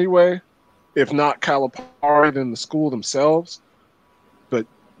flows anyway. If not Calipari, then the school themselves. But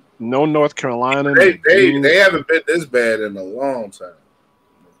no North Carolina. They haven't been this bad in a long time.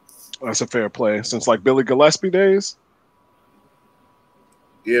 That's a fair play. Since Billy Gillispie days?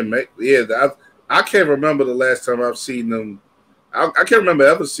 I can't remember the last time I've seen them. I can't remember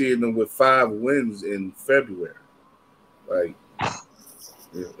ever seeing them with 5 wins in February. Like,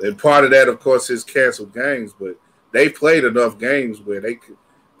 and part of that, of course, is canceled games, but they played enough games where they could.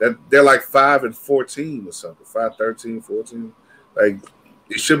 They're like 5-14 or something, 5-13-14. Like,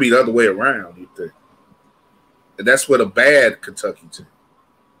 it should be the other way around, you think? And that's with a bad Kentucky team.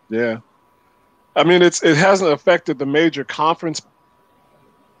 Yeah, I mean, it hasn't affected the major conference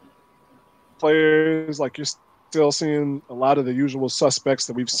players. Like, you're still seeing a lot of the usual suspects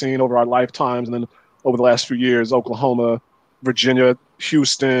that we've seen over our lifetimes, and then over the last few years, Oklahoma, Virginia,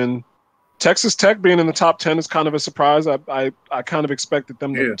 Houston, Texas Tech being in the top 10 is kind of a surprise. I kind of expected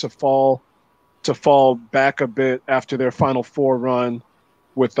them to fall back a bit after their Final Four run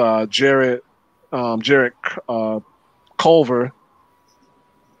with Jarrett Culver,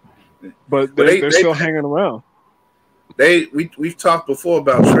 but they're still hanging around. We've talked before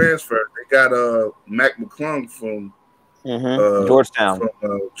about transfer. They got Mac McClung from Georgetown.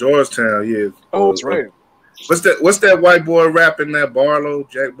 Georgetown, yeah. Oh, that's right. What's that white boy rapping that Barlow?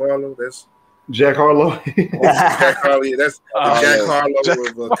 Jack Barlow? That's Jack Harlow. Jack Harlow. Yeah, that's Jack Harlow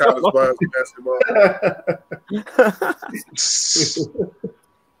of college basketball.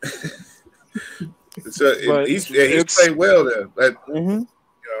 He's played well there.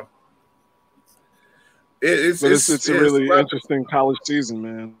 It's a really interesting college season,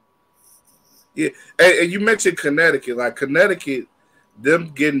 man. Yeah, and you mentioned Connecticut. Like, Connecticut,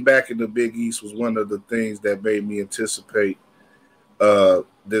 them getting back in the Big East was one of the things that made me anticipate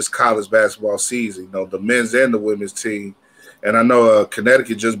this college basketball season. You know, the men's and the women's team. And I know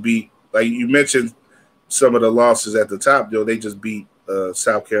Connecticut just beat, like you mentioned, some of the losses at the top. They just beat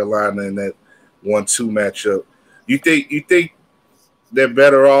South Carolina in that 1-2 matchup. You think they're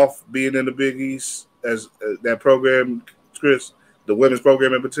better off being in the Big East as that program, Chris, the women's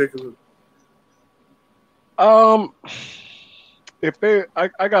program in particular? I'd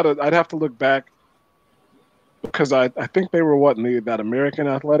have to look back, because I think they were in that American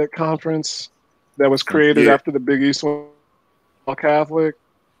Athletic Conference that was created after the Big East was all Catholic.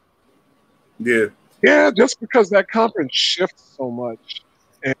 Yeah. Yeah, just because that conference shifts so much.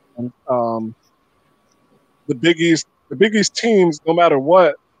 And the Big East teams, no matter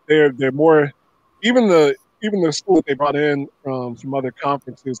what, they're more, even the school that they brought in from other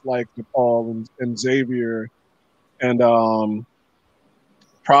conferences like DePaul and Xavier and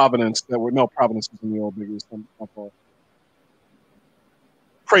Providence Providence was in the old Big East.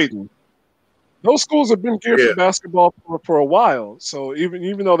 Creighton. Those schools have been geared for basketball for a while. So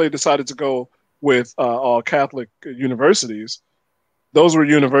even though they decided to go with all Catholic universities, those were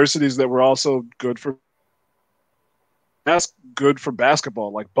universities that were also good for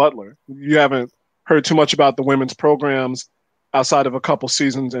basketball, like Butler. You haven't heard too much about the women's programs outside of a couple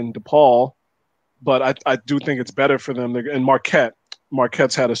seasons in DePaul, but I do think it's better for them. And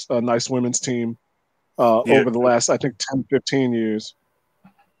Marquette's had a nice women's team over the last, I think, 10, 15 years.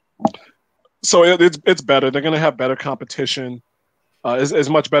 So it's better. They're going to have better competition, as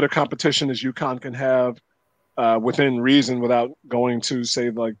much better competition as UConn can have within reason, without going to, say,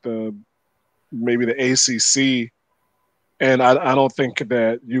 like maybe the ACC. And I don't think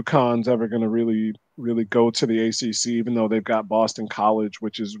that UConn's ever going to really, really go to the ACC, even though they've got Boston College,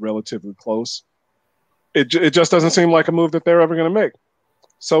 which is relatively close. It just doesn't seem like a move that they're ever going to make.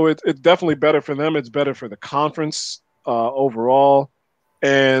 So it's definitely better for them. It's better for the conference overall.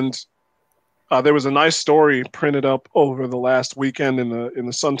 And there was a nice story printed up over the last weekend in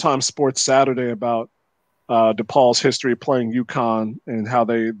the Sun-Times Sports Saturday about DePaul's history playing UConn and how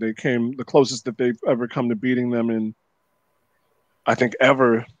they came the closest that they've ever come to beating them in, I think,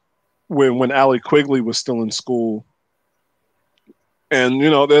 ever, when Allie Quigley was still in school. And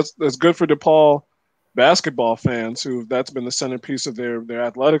that's good for DePaul basketball fans that's been the centerpiece of their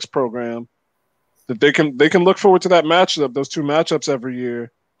athletics program, that they can look forward to that matchup, those two matchups every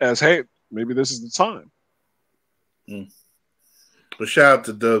year, as, hey, maybe this is the time. Well, shout out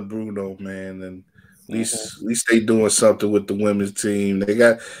to Doug Bruno, man, and at least they doing something with the women's team. They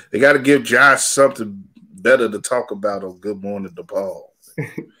got to give Josh something better to talk about on Good Morning DePaul.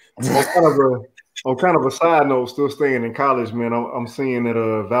 On kind of a side note, still staying in college, man, I'm seeing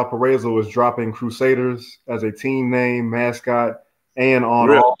that Valparaiso is dropping Crusaders as a team name, mascot, and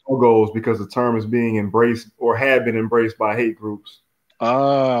on all logos because the term is being embraced or had been embraced by hate groups.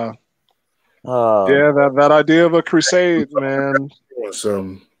 Yeah, that idea of a crusade, man.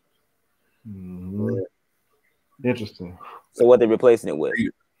 Interesting. So what they replacing it with?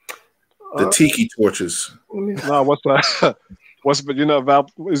 The tiki torches. No, what's that? Is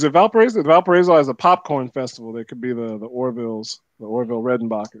it Valparaiso? Valparaiso has a popcorn festival. They could be the Orvilles the Orville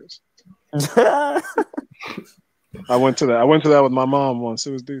Redenbachers. I went to that with my mom once.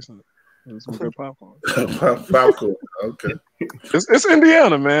 It was decent. It was some good popcorn. Popcorn. Okay. It's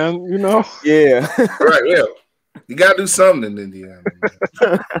Indiana, man. You know. Yeah. Right. Yeah. You gotta do something in Indiana.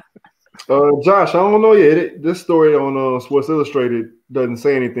 Josh, I don't know yet. This story on Sports Illustrated doesn't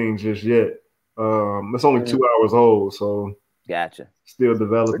say anything just yet. It's only 2 hours old, so gotcha. Still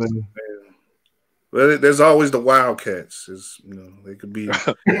developing. Well, there's always the Wildcats. They could be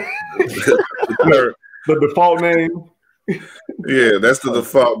the default name. Yeah, that's the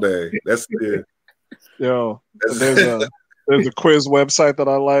default name. That's the there's a quiz website that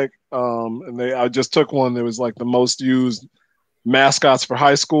I like, and I just took one. That was like the most used mascots for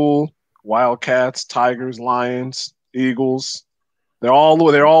high school: Wildcats, Tigers, Lions, Eagles. They're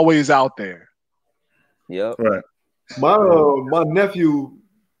always out there. Yep. Right. My nephew,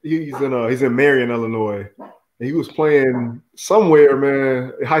 he's in Marion, Illinois. And he was playing somewhere,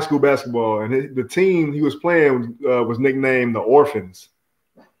 man, high school basketball, and the team he was playing was nicknamed the Orphans.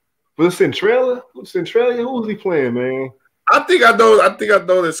 Was it Centralia? Who was he playing, man? I think I know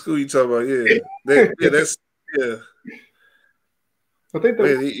that school you talking about. Yeah, that's yeah. I think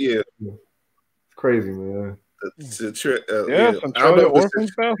that's it's crazy, man. Centralia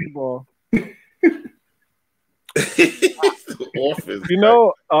Orphans basketball. Orphans. You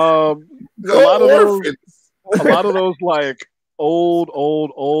know, a lot of those like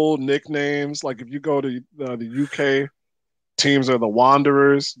old nicknames. Like if you go to the UK, teams are the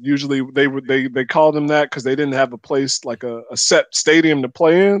Wanderers. Usually they call them that because they didn't have a place like a set stadium to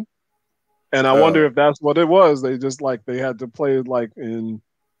play in. And I wonder if that's what it was. They just they had to play like in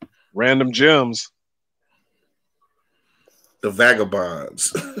random gyms. The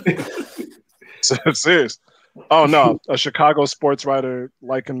Vagabonds. Serious. Oh no! A Chicago sports writer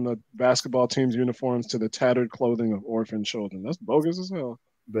likened the basketball team's uniforms to the tattered clothing of orphan children. That's bogus as hell.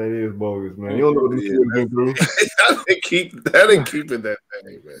 That is bogus, man. You don't know what these kids been through. That ain't keeping that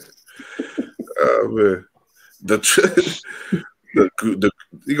thing, man. Man.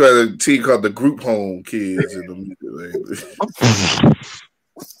 You got a team called the Group Home Kids in the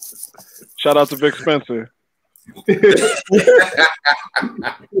Shout out to Vic Spencer. Yeah.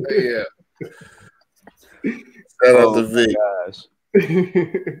 Shout out to Vic.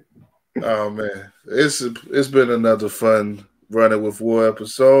 Oh man, it's been another fun running with War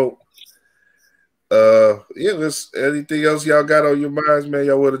episode. Anything else y'all got on your minds, man?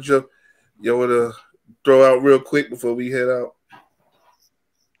 Y'all want to throw out real quick before we head out?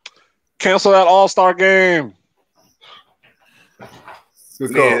 Cancel that All-Star game.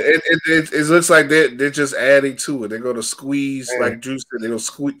 Yeah, it looks like they're just adding to it. They're going to squeeze, like Drew said, they're going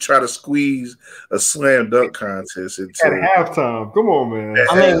to try to squeeze a slam dunk contest into at halftime. Come on, man.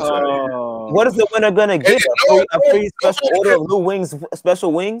 I mean, what is the winner going to get? A free special order of Lou Wings,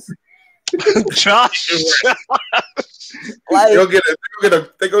 special wings? Josh. They're going to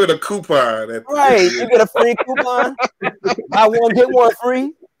get a coupon. Right. You get a free coupon. Buy one, get one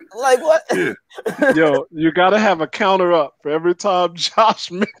free. Like what? Yo, you gotta have a counter up for every time Josh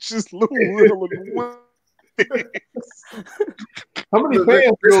mentions Lou Will. How many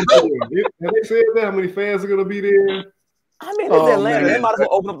fans are gonna be there? Have they said that? How many fans are gonna be there? I mean, it's Atlanta. They might as well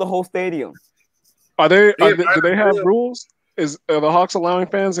open up the whole stadium. Do they have rules? Are the Hawks allowing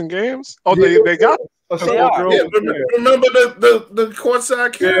fans in games? Oh, they got. They are. Yeah, remember the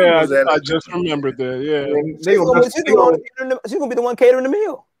courtside cameras? Yeah, I just remembered that. Yeah, She's gonna be the one catering the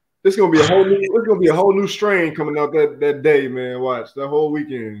meal. It's gonna be a whole new strain coming out that day, man. Watch that whole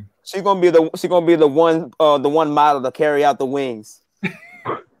weekend. She's gonna be the one model to carry out the wings.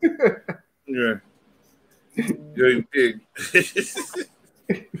 Yeah.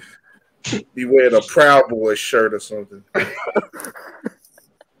 Be wearing a Proud Boy shirt or something.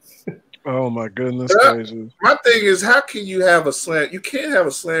 Oh my goodness gracious! My thing is, how can you have a slam? You can't have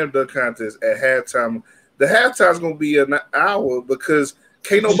a slam dunk contest at halftime. The halftime's gonna be an hour because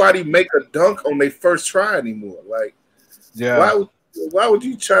can't nobody make a dunk on their first try anymore. Like, why would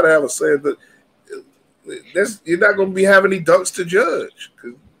you try to have a slam dunk? You're not gonna be having any dunks to judge.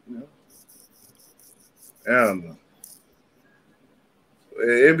 I don't know.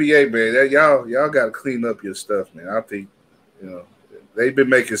 NBA, man, y'all got to clean up your stuff, man. I think they've been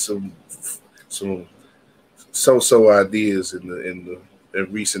making some so ideas in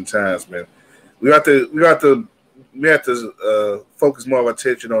recent times, man. We have to focus more of our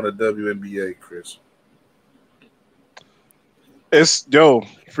attention on the WNBA, Chris.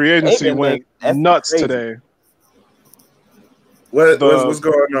 Free agency went nuts crazy today. What's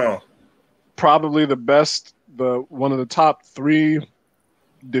going on? Probably one of the top 3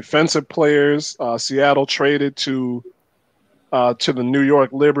 defensive players Seattle traded to to the New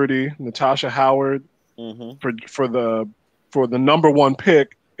York Liberty, Natasha Howard, for the #1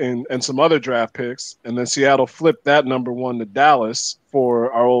 pick and some other draft picks, and then Seattle flipped that #1 to Dallas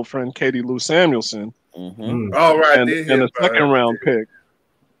for our old friend Katie Lou Samuelson. All right, and a second round pick.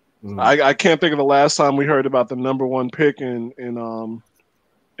 I can't think of the last time we heard about the #1 pick in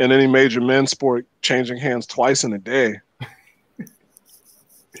any major men's sport changing hands twice in a day.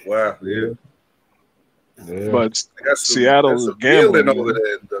 Wow. Yeah. But Seattle is gambling over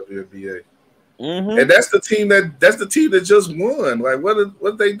there in WNBA. And that's the team that just won. Like,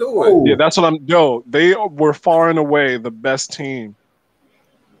 what they doing? Yeah, that's what I'm. Yo, they were far and away the best team,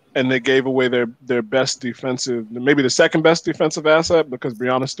 and they gave away their best defensive, maybe the second best defensive asset, because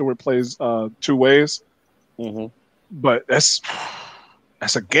Breanna Stewart plays 2 ways. But that's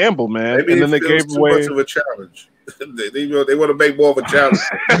a gamble, man. Maybe and then they gave too away much of a challenge. they want to make more of a challenge.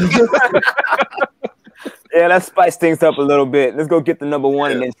 Yeah, let's spice things up a little bit. Let's go get the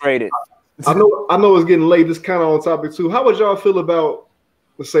 #1 and then trade it. I know it's getting late. This kind of on topic too. How would y'all feel about,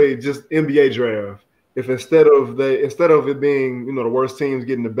 let's say, just NBA draft? If instead of it being, the worst teams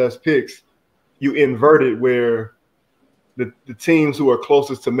getting the best picks, you invert it where the teams who are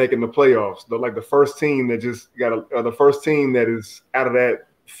closest to making the playoffs, the first team that just got the first team that is out of that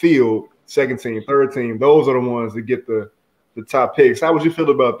field, second team, third team, those are the ones that get the top picks. How would you feel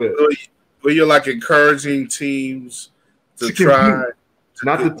about that? Well, you're like encouraging teams to try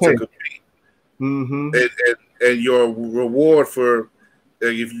not to compete. And your reward for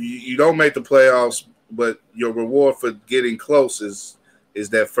if you don't make the playoffs, but your reward for getting close is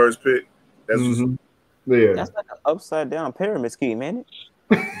that first pick. That's that's like an upside down pyramid scheme, ain't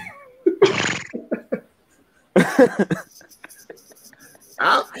it?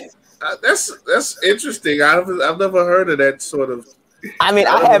 That's interesting. I've never heard of that sort of. I mean,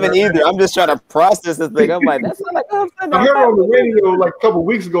 I haven't either. I'm just trying to process this thing. I'm like, that's not like upside down. I heard it on the radio like a couple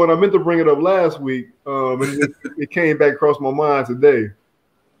weeks ago, and I meant to bring it up last week. And it came back across my mind today.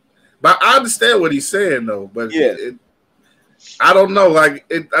 But I understand what he's saying, though. But I don't know. Like,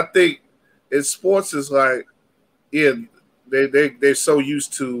 I think in sports is like, they're so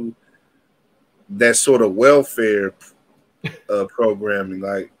used to that sort of welfare programming,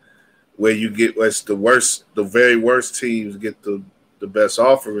 like where you get what's the very worst teams get the best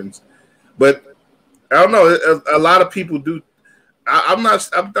offerings. But I don't know. A lot of people do. I'm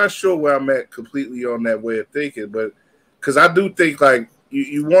not sure where I'm at completely on that way of thinking, but because I do think like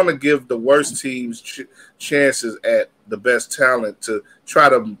you want to give the worst teams chances at the best talent to try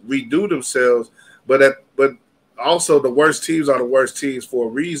to redo themselves, but also the worst teams are the worst teams for a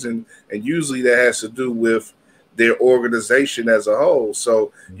reason, and usually that has to do with their organization as a whole.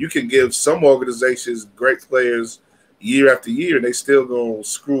 So you can give some organizations great players year after year, and they still gonna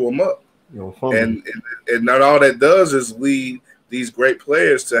screw them up. And not all that does is lead these great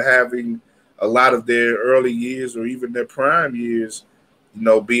players to having a lot of their early years or even their prime years,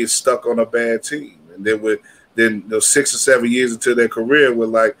 being stuck on a bad team. And then 6 or 7 years into their career, we're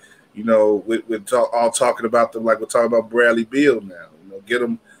like, we're all talking about them like we're talking about Bradley Beal now. Get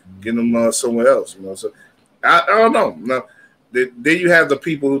them somewhere else. So I don't know. No, then you have the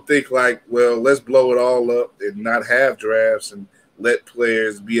people who think like, well, let's blow it all up and not have drafts and let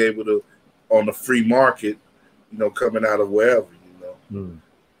players be able to on the free market, coming out of wherever. I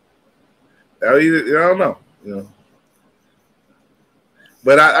don't know.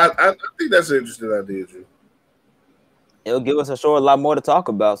 But I think that's an interesting idea, Drew. It'll give us a lot more to talk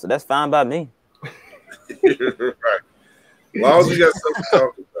about, so that's fine by me. Right. As long as we got something to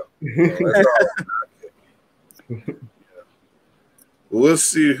talk about. That's all. We'll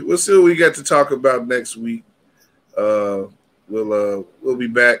see what we got to talk about next week. We'll be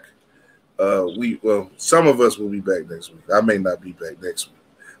back. Some of us will be back next week. I may not be back next week.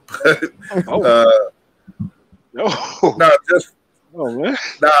 But no, just man.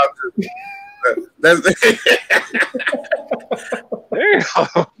 No, that's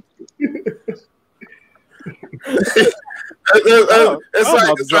it's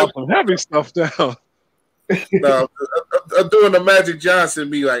like drop some heavy stuff down. No, I'm doing the Magic Johnson.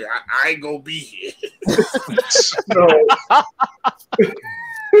 Me like I ain't gonna be here. No.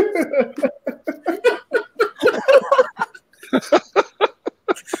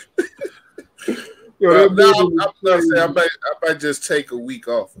 I'm gonna say I might just take a week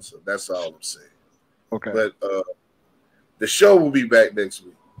off or so. That's all I'm saying. Okay. But the show will be back next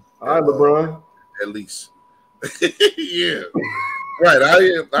week. All right, LeBron. At least. Yeah. Right.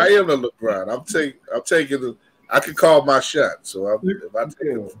 I am the LeBron. I'm taking I can call my shot. So if I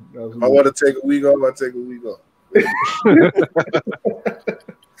want to take a week off, I take a week off.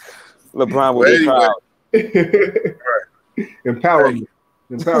 LeBron will be proud. Right. Empowerment,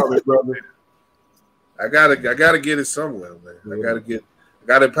 brother. I gotta get it somewhere, man. Yeah. I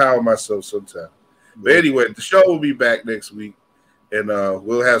gotta empower myself sometime. But anyway, the show will be back next week, and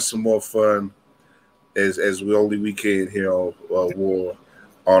we'll have some more fun as we can here on War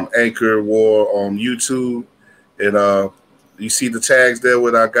on Anchor, War on YouTube, and you see the tags there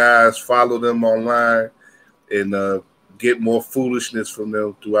with our guys. Follow them online and get more foolishness from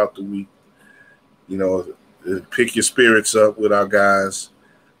them throughout the week. You know, pick your spirits up with our guys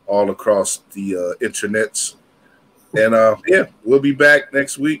all across the internets. And we'll be back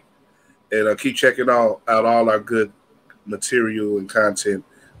next week, and keep checking out all our good material and content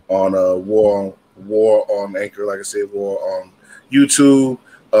on War on Anchor, like I said, War on YouTube,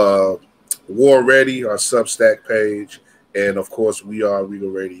 War Ready, our Substack page, and of course we are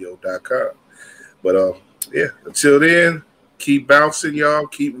RegalRadio.com. But until then, keep bouncing, y'all.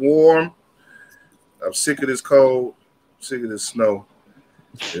 Keep warm. I'm sick of this cold, sick of this snow,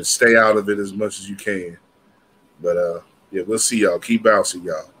 and stay out of it as much as you can. But we'll see y'all. Keep bouncing,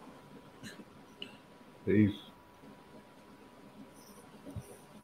 y'all. Peace.